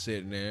 and I'm just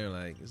sitting there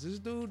like, is this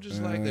dude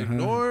just like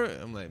ignore it?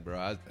 I'm like,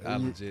 bro, I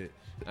legit,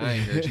 I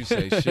ain't heard you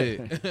say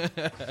shit.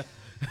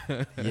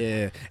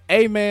 Yeah.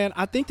 Hey, man,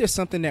 I think there's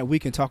something that we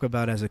can talk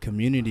about as a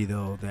community,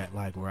 though, that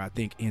like where I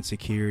think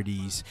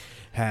insecurities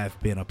have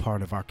been a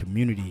part of our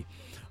community.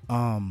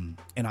 And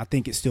I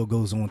think it still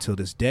goes on till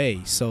this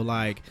day. So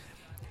like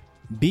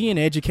being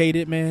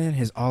educated, man,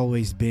 has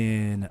always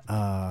been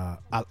a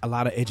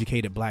lot of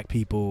educated black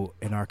people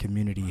in our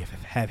community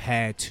have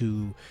had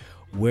to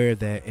wear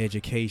that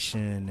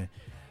education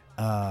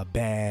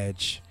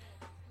badge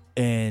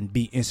and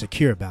be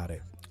insecure about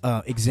it.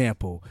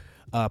 Example,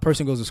 a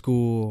person goes to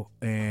school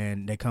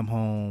and they come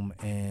home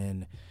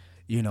and,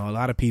 you know, a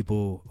lot of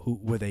people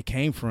where they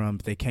came from,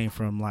 if they came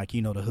from like,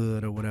 you know, the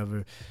hood or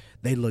whatever,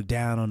 they look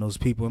down on those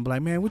people and be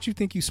like, man, what you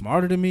think you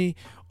smarter than me?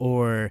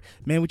 Or,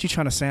 man, what you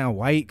trying to sound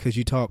white because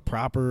you talk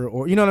proper?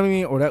 Or, you know what I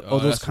mean? Or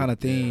those kind of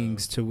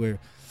things to where,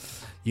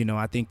 you know,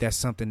 I think that's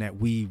something that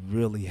we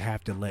really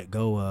have to let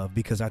go of,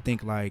 because I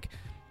think like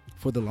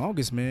for the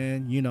longest,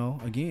 man, you know,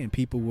 again,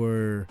 people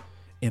were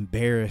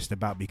embarrassed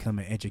about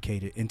becoming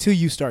educated until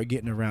you start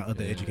getting around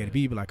other educated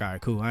people. Like, all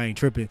right, cool, I ain't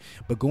tripping.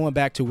 But going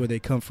back to where they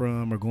come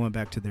from or going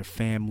back to their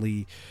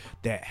family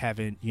that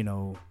haven't, you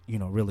know,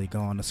 really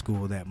gone to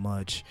school that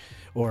much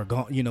or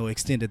gone, you know,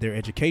 extended their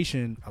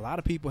education, a lot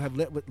of people have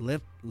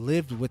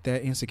lived with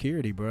that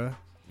insecurity, bruh.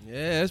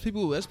 Yeah, that's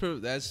people, and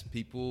that's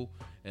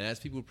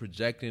people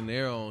projecting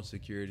their own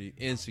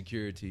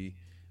insecurity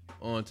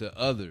onto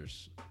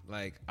others.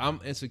 Like,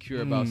 I'm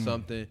insecure about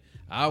something,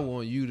 I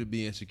want you to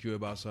be insecure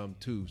about something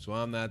too, so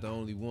I'm not the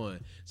only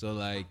one. So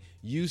like,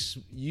 you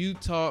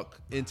talk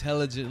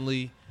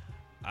intelligently,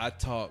 I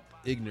talk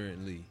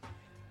ignorantly.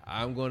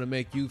 I'm gonna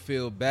make you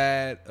feel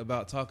bad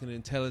about talking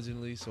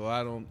intelligently, so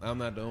I'm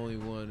not the only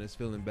one that's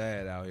feeling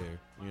bad out here,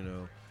 you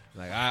know.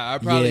 Like I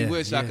probably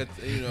wish I could,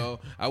 you know,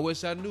 I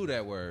wish I knew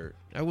that word.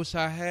 I wish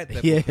I had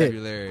that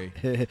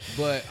vocabulary.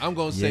 But I'm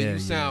gonna say you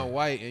sound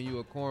white and you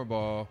a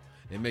cornball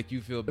and make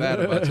you feel bad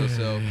about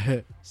yourself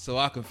so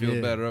I can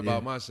feel better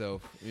about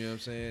myself. You know what I'm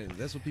saying?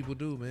 That's what people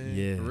do, man.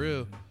 Yeah. For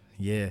real.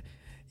 Yeah.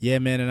 Yeah,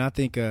 man. And I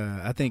think,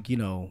 you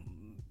know,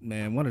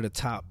 man, one of the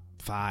top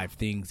 5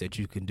 things that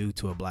you can do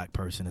to a black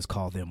person is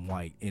call them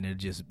white, and it'll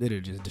just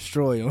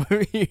destroy them.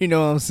 You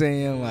know what I'm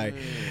saying? Like,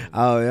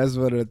 oh, that's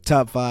one of the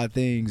top 5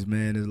 things,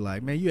 man. Is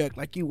like, man, you act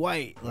like you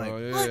white. Like,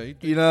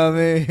 what? You know what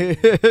I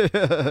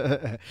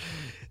mean?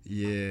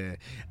 Yeah.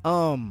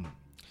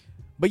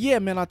 But yeah,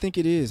 man, I think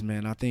it is,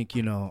 man. I think,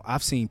 you know,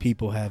 I've seen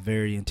people have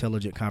very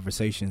intelligent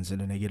conversations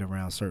and then they get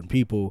around certain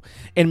people,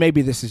 and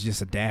maybe this is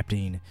just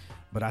adapting,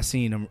 but I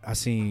seen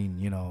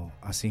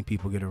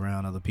people get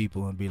around other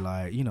people and be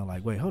like, you know,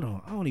 like, wait, hold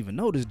on, I don't even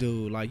know this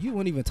dude. Like, you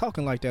weren't even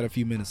talking like that a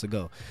few minutes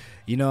ago.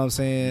 You know what I'm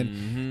saying?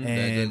 Mm-hmm.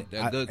 And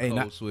that good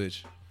code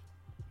switch.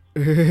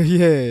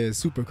 Yeah,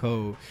 super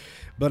cold.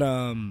 But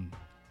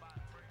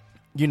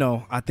you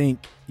know, I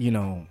think, you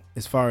know,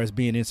 as far as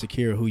being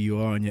insecure who you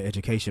are in your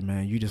education,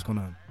 man,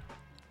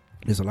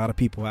 there's a lot of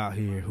people out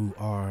here who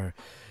are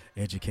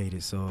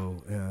educated.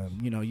 So,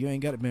 you know, you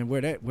ain't got to, man,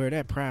 wear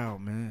that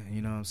proud, man.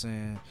 You know what I'm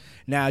saying?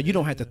 Now, you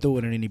don't have to throw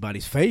it in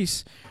anybody's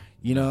face.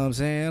 You know what I'm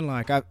saying?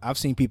 Like, I've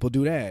seen people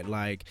do that,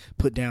 like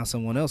put down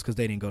someone else because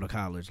they didn't go to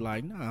college.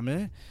 Like, nah,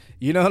 man.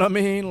 You know what I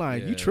mean?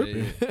 Like, you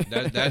tripping.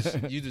 That's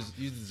you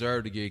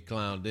deserve to get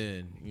clowned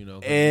in, you know.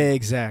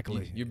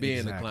 Exactly. You're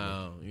being a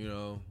clown, you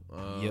know.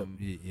 Yep.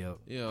 You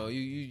know,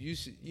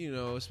 you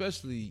know,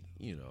 especially,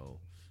 you know,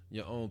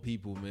 your own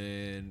people,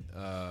 man.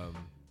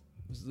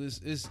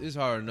 It's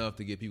hard enough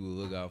to get people to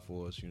look out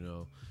for us, you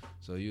know.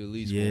 So you at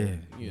least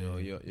want, you know,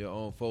 your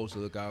own folks to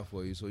look out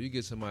for you. So you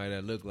get somebody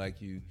that look like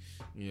you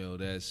know,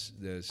 that's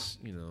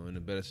you know, in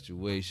a better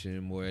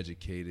situation, more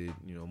educated,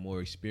 you know,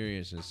 more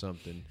experienced in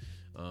something.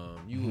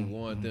 You would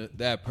want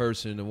that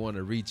person to want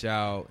to reach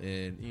out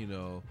and, you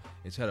know,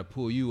 and try to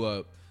pull you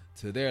up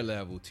to their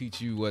level,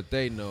 teach you what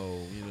they know,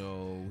 you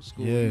know,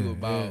 school you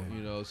about,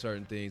 you know,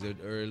 certain things,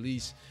 or at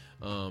least,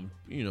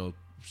 you know,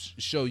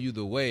 show you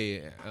the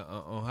way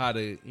on how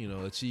to, you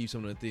know, achieve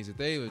some of the things that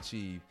they've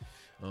achieved.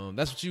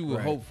 That's what you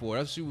would hope for.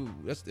 That's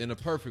in a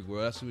perfect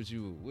world. That's what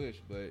you would wish.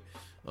 But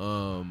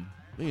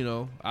you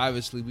know,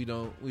 obviously we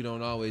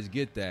don't always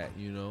get that.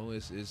 You know,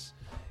 it's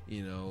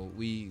you know,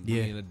 we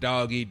in a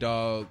dog eat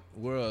dog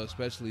world,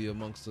 especially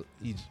amongst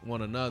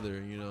one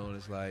another. You know, and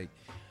it's like,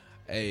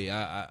 hey,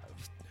 I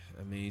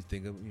mean,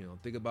 think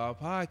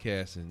about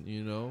podcasting.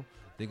 You know,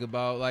 think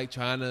about like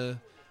trying to,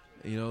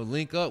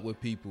 link up with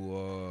people,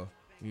 or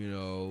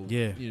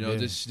Yeah.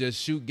 just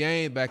shoot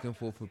game back and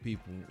forth with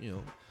people.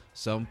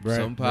 Some Right.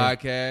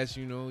 podcasts,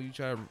 you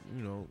try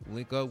to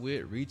link up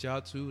with, reach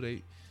out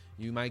to,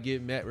 you might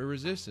get met with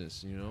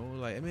resistance.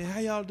 Like, I mean, how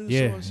y'all do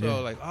Yeah, so and so? yeah.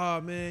 Like,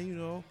 oh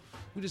man,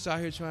 we just out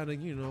here trying to,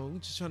 we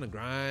just trying to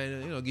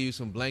grind, give you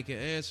some blanket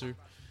answer.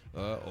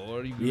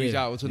 Or you can reach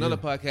out to another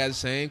podcast,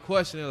 same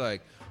question. They're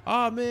like,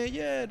 oh man,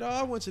 yeah, dog,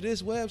 I went to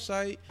this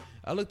website.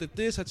 I looked at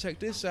this. I checked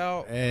this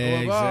out.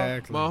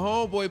 Exactly. My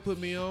homeboy put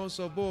me on,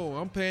 so boom,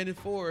 I'm paying it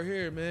forward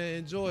here, man.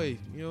 Enjoy.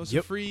 It's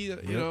free.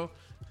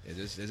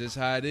 It's just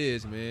how it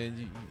is,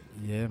 man.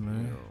 Yeah,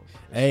 man.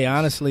 Hey,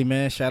 honestly,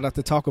 man, shout out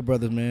to Talker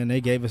Brothers, man. They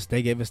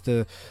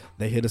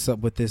hit us up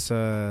with this,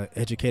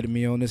 educated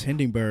me on this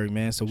Hindenburg,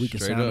 man, so we can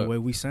Straight sound up. the way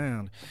we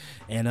sound.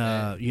 And,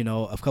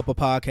 a couple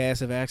podcasts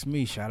have asked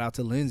me, shout out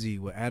to Lindsay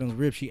with Adams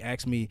Rip. She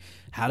asked me,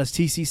 how does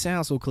TC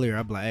sound so clear?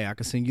 I'm like, hey, I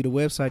can send you the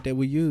website that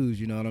we use,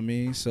 you know what I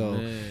mean? So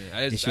Man,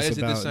 I just did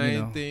the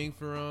same thing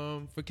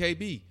for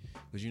KB,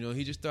 because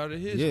he just started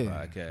his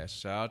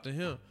podcast. Shout out to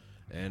him.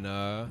 And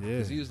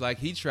because he was like,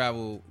 he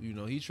traveled in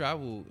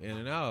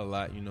and out a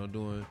lot,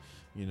 doing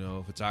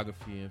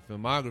photography and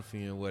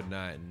filmography and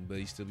whatnot, but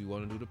he still be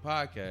wanting to do the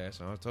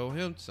podcast. And I told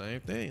him the same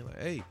thing,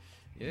 like, hey,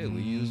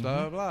 we use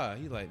blah blah blah.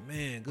 He like,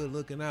 man, good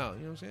looking out. You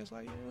know what I'm saying? It's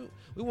like,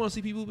 we want to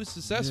see people be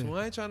successful.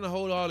 I ain't trying to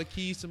hold all the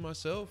keys to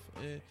myself.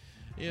 And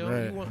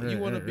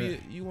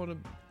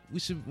we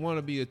should want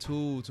to be a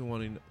tool to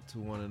one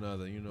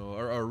another,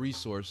 or a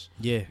resource,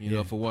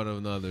 for one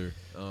another.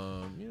 You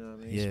know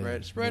what I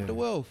mean? Spread the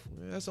wealth.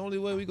 That's the only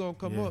way we gonna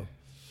come up.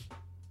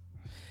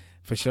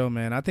 For sure,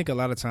 man. I think a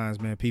lot of times,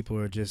 man, people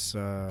are just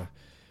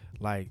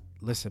like,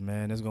 listen,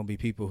 man, there's gonna be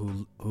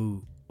people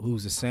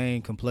who's the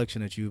same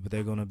complexion as you, but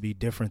they're gonna be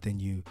different than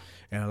you,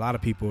 and a lot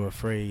of people are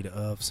afraid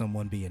of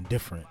someone being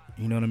different.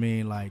 You know what I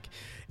mean? Like,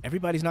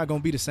 everybody's not gonna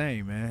be the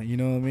same, man. You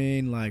know what I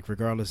mean? Like,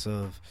 regardless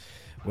of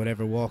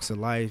whatever walks of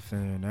life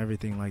and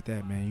everything like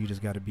that, man, you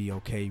just got to be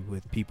okay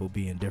with people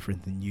being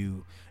different than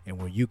you and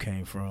where you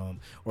came from.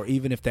 Or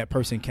even if that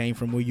person came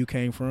from where you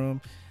came from,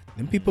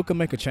 them people can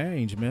make a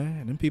change,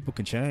 man. Them people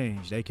can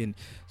change. They can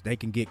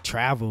get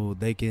travel.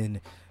 They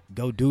can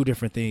go do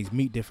different things,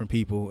 meet different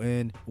people.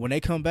 And when they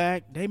come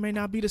back, they may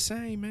not be the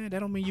same, man.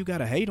 That don't mean you got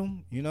to hate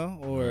them,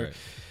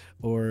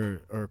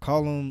 or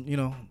call them,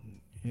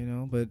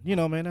 but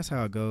man, that's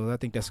how it goes. I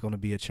think that's going to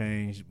be a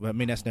change. But I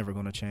mean, that's never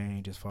going to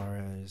change as far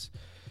as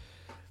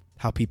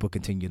how people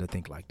continue to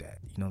think like that.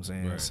 You know what I'm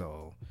saying? Right.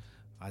 So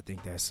I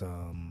think that's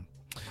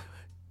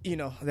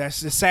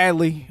that's just,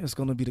 sadly, it's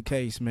going to be the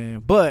case,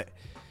 man. But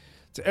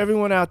to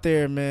everyone out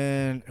there,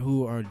 man,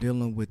 who are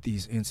dealing with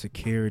these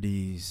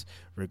insecurities,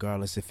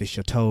 regardless if it's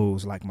your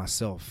toes like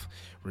myself,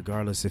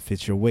 regardless if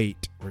it's your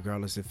weight,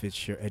 regardless if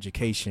it's your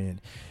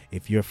education,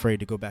 if you're afraid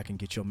to go back and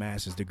get your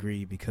master's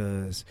degree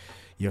because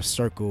your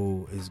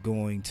circle is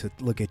going to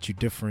look at you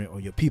different, or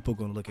your people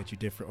going to look at you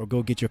different, or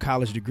go get your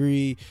college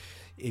degree.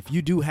 If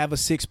you do have a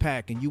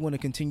 6-pack and you want to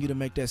continue to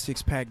make that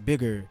 6-pack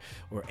bigger,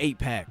 or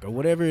 8-pack, or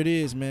whatever it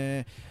is,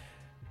 man,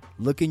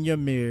 look in your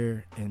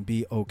mirror and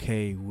be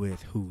okay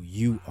with who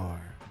you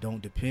are.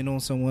 Don't depend on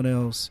someone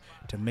else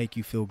to make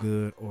you feel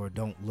good, or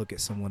don't look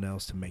at someone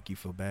else to make you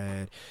feel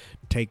bad.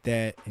 Take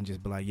that and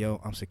just be like, yo,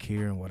 I'm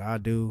secure in what I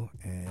do,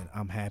 and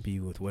I'm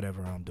happy with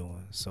whatever I'm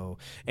doing. So,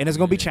 and it's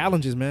going to be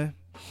challenges, man.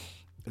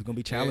 It's going to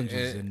be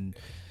challenges. And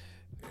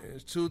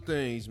it's two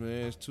things,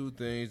 man. It's two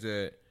things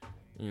that,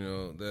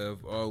 that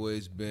have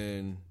always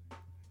been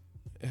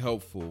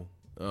helpful,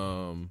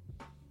 to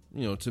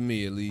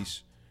me at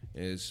least.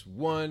 Is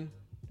one,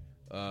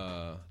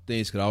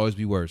 things could always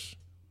be worse.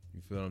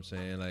 You feel what I'm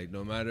saying? Like,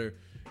 no matter,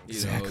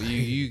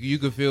 you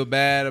could feel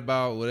bad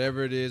about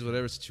whatever it is,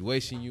 whatever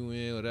situation you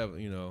in, whatever,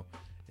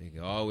 it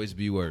can always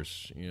be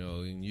worse.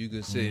 And you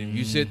can sit, if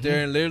you sit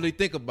there and literally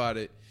think about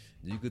it,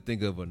 you could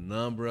think of a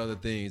number of other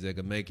things that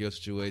could make your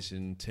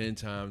situation 10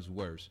 times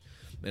worse.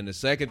 And the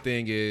second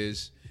thing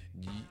is,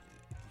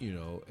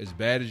 as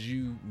bad as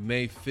you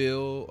may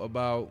feel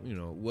about,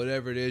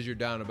 whatever it is you're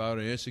down about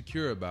or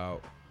insecure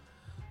about,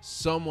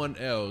 someone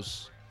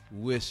else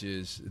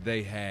wishes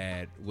they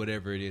had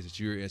whatever it is that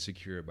you're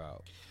insecure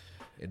about,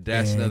 and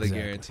that's another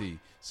guarantee.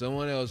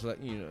 Someone else, like,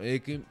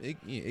 it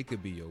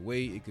could be your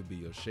weight, it could be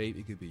your shape,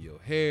 it could be your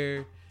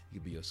hair, it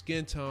could be your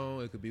skin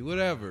tone, it could be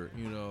whatever.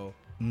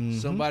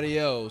 Somebody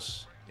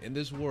else in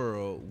this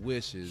world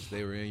wishes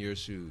they were in your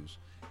shoes,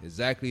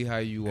 exactly how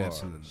you are.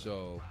 Absolutely.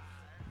 So,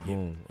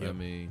 boom. Yep. I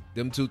mean,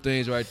 them two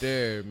things right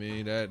there. I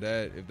mean, that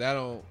if that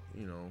don't,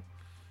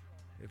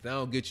 if that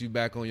don't get you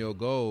back on your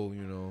goal, I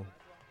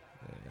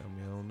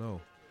don't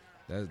know.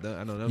 I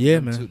know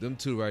them, them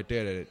two right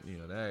there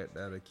that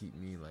that'll keep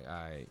me like, all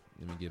right,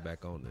 let me get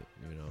back on it.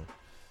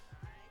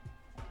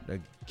 That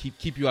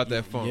keep you out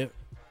that funk. Yep.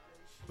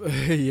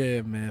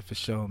 Yeah, man, for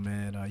sure,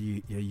 man.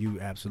 You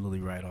absolutely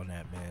right on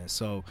that, man.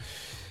 So,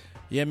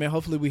 yeah, man,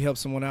 hopefully we help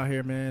someone out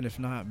here, man. If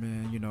not,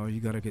 man,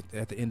 you gotta get,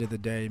 at the end of the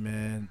day,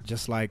 man,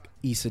 just like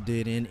Issa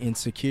did in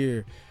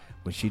Insecure,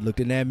 when she looked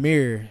in that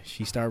mirror,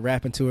 she started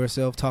rapping to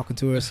herself, talking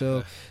to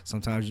herself.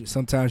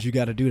 Sometimes you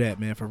got to do that,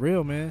 man. For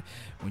real, man.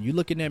 When you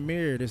look in that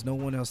mirror, there's no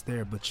one else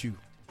there but you.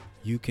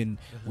 You can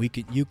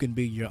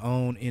be your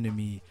own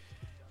enemy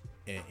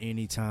at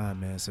any time,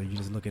 man. So you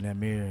just look in that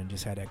mirror and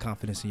just have that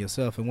confidence in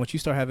yourself. And once you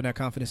start having that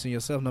confidence in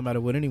yourself, no matter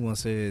what anyone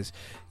says,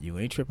 you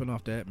ain't tripping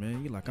off that,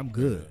 man. You're like, I'm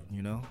good,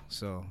 you know.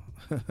 So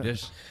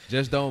just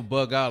don't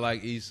bug out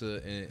like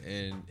Issa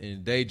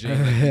and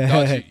daydream.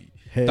 Like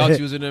you thought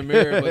you was in the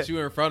mirror, but you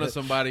were in front of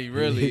somebody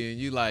really, and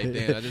you like,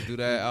 damn, I just do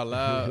that out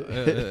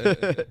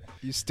loud.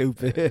 You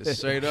stupid.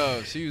 Straight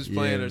up, she was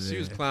playing she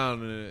was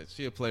clowning it.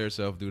 She'll play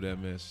herself do that,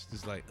 man. She's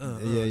just like, start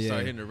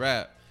hitting the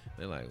rap.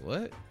 They're like,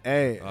 what?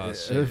 Hey, for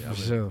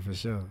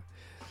sure.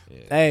 Yeah.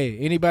 Hey,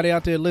 anybody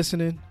out there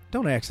listening,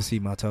 don't ask to see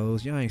my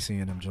toes. You ain't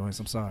seeing them joints.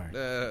 I'm sorry.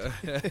 You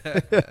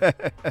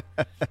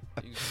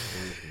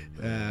stupid,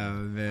 man. Oh,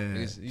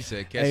 man. He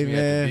said, catch me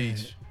at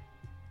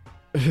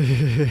the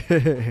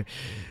beach.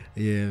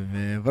 Yeah,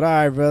 man. But all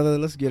right, brother,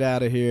 let's get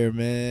out of here,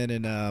 man.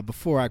 And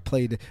before I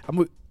play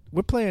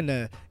we're playing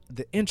the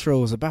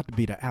intro is about to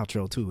be the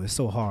outro too. It's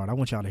so hard. I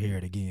want y'all to hear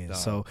it again.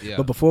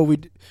 But before we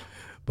do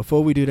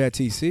that,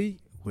 TC,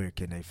 where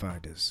can they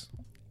find us?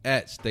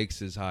 At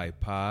Stakes is High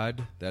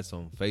Pod. That's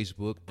on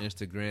Facebook,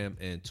 Instagram,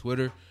 and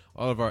Twitter.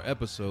 All of our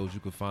episodes you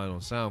can find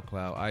on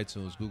SoundCloud,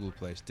 iTunes, Google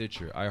Play,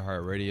 Stitcher,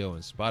 iHeartRadio,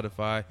 and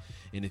Spotify.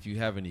 And if you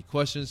have any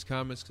questions,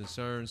 comments,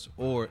 concerns,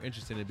 or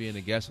interested in being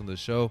a guest on the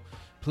show,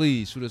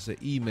 please shoot us an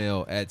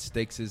email at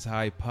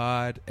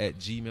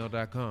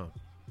stakesishighpod@gmail.com.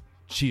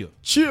 Cheer.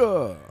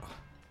 All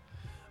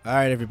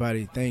right,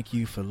 everybody. Thank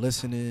you for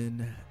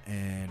listening,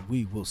 and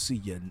we will see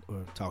you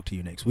or talk to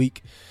you next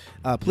week.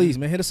 Please,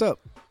 man, hit us up,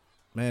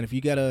 man. If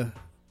you got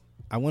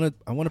I want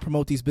to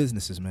promote these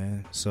businesses,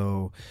 man.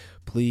 So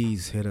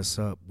please hit us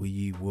up.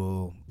 We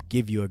will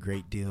give you a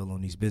great deal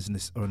on this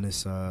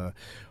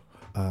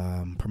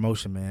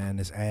promotion, man.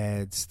 This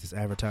ads, this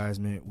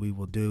advertisement we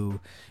will do,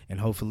 and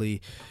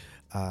hopefully,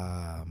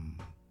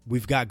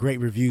 we've got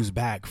great reviews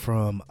back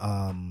from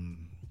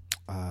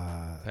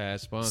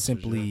past sponsors.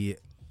 Simply.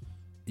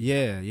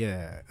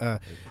 Yeah.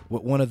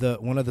 One of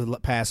the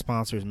past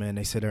sponsors, man,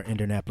 they said our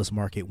Indianapolis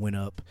market went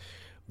up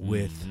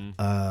with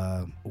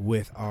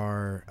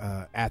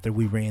our after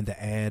we ran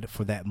the ad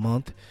for that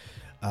month.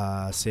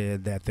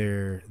 Said that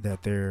their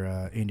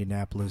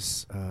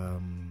Indianapolis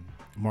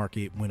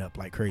market went up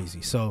like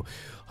crazy. So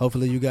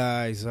hopefully you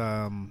guys,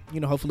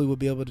 hopefully we'll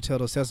be able to tell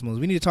those testimonies.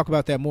 We need to talk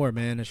about that more,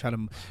 man, and try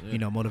to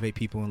motivate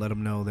people and let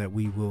them know that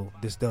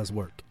this does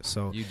work.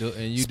 So you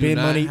do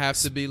not have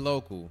to be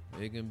local.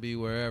 It can be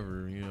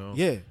wherever,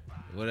 Yeah.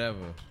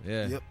 Whatever.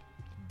 Yeah. Yep.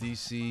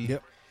 DC.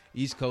 Yep.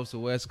 East Coast or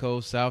West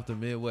Coast, South or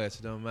Midwest,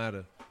 it don't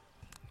matter.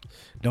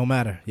 Don't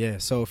matter. Yeah.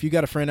 So if you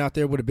got a friend out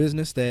there with a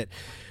business that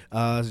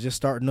is just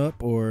starting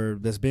up or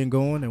that's been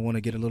going and want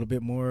to get a little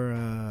bit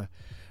more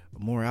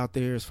out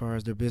there as far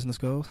as their business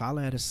goes,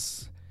 holla at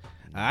us.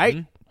 All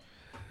right.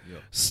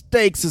 Yep.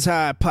 Stakes is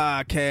High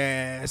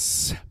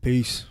Podcast.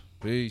 Peace.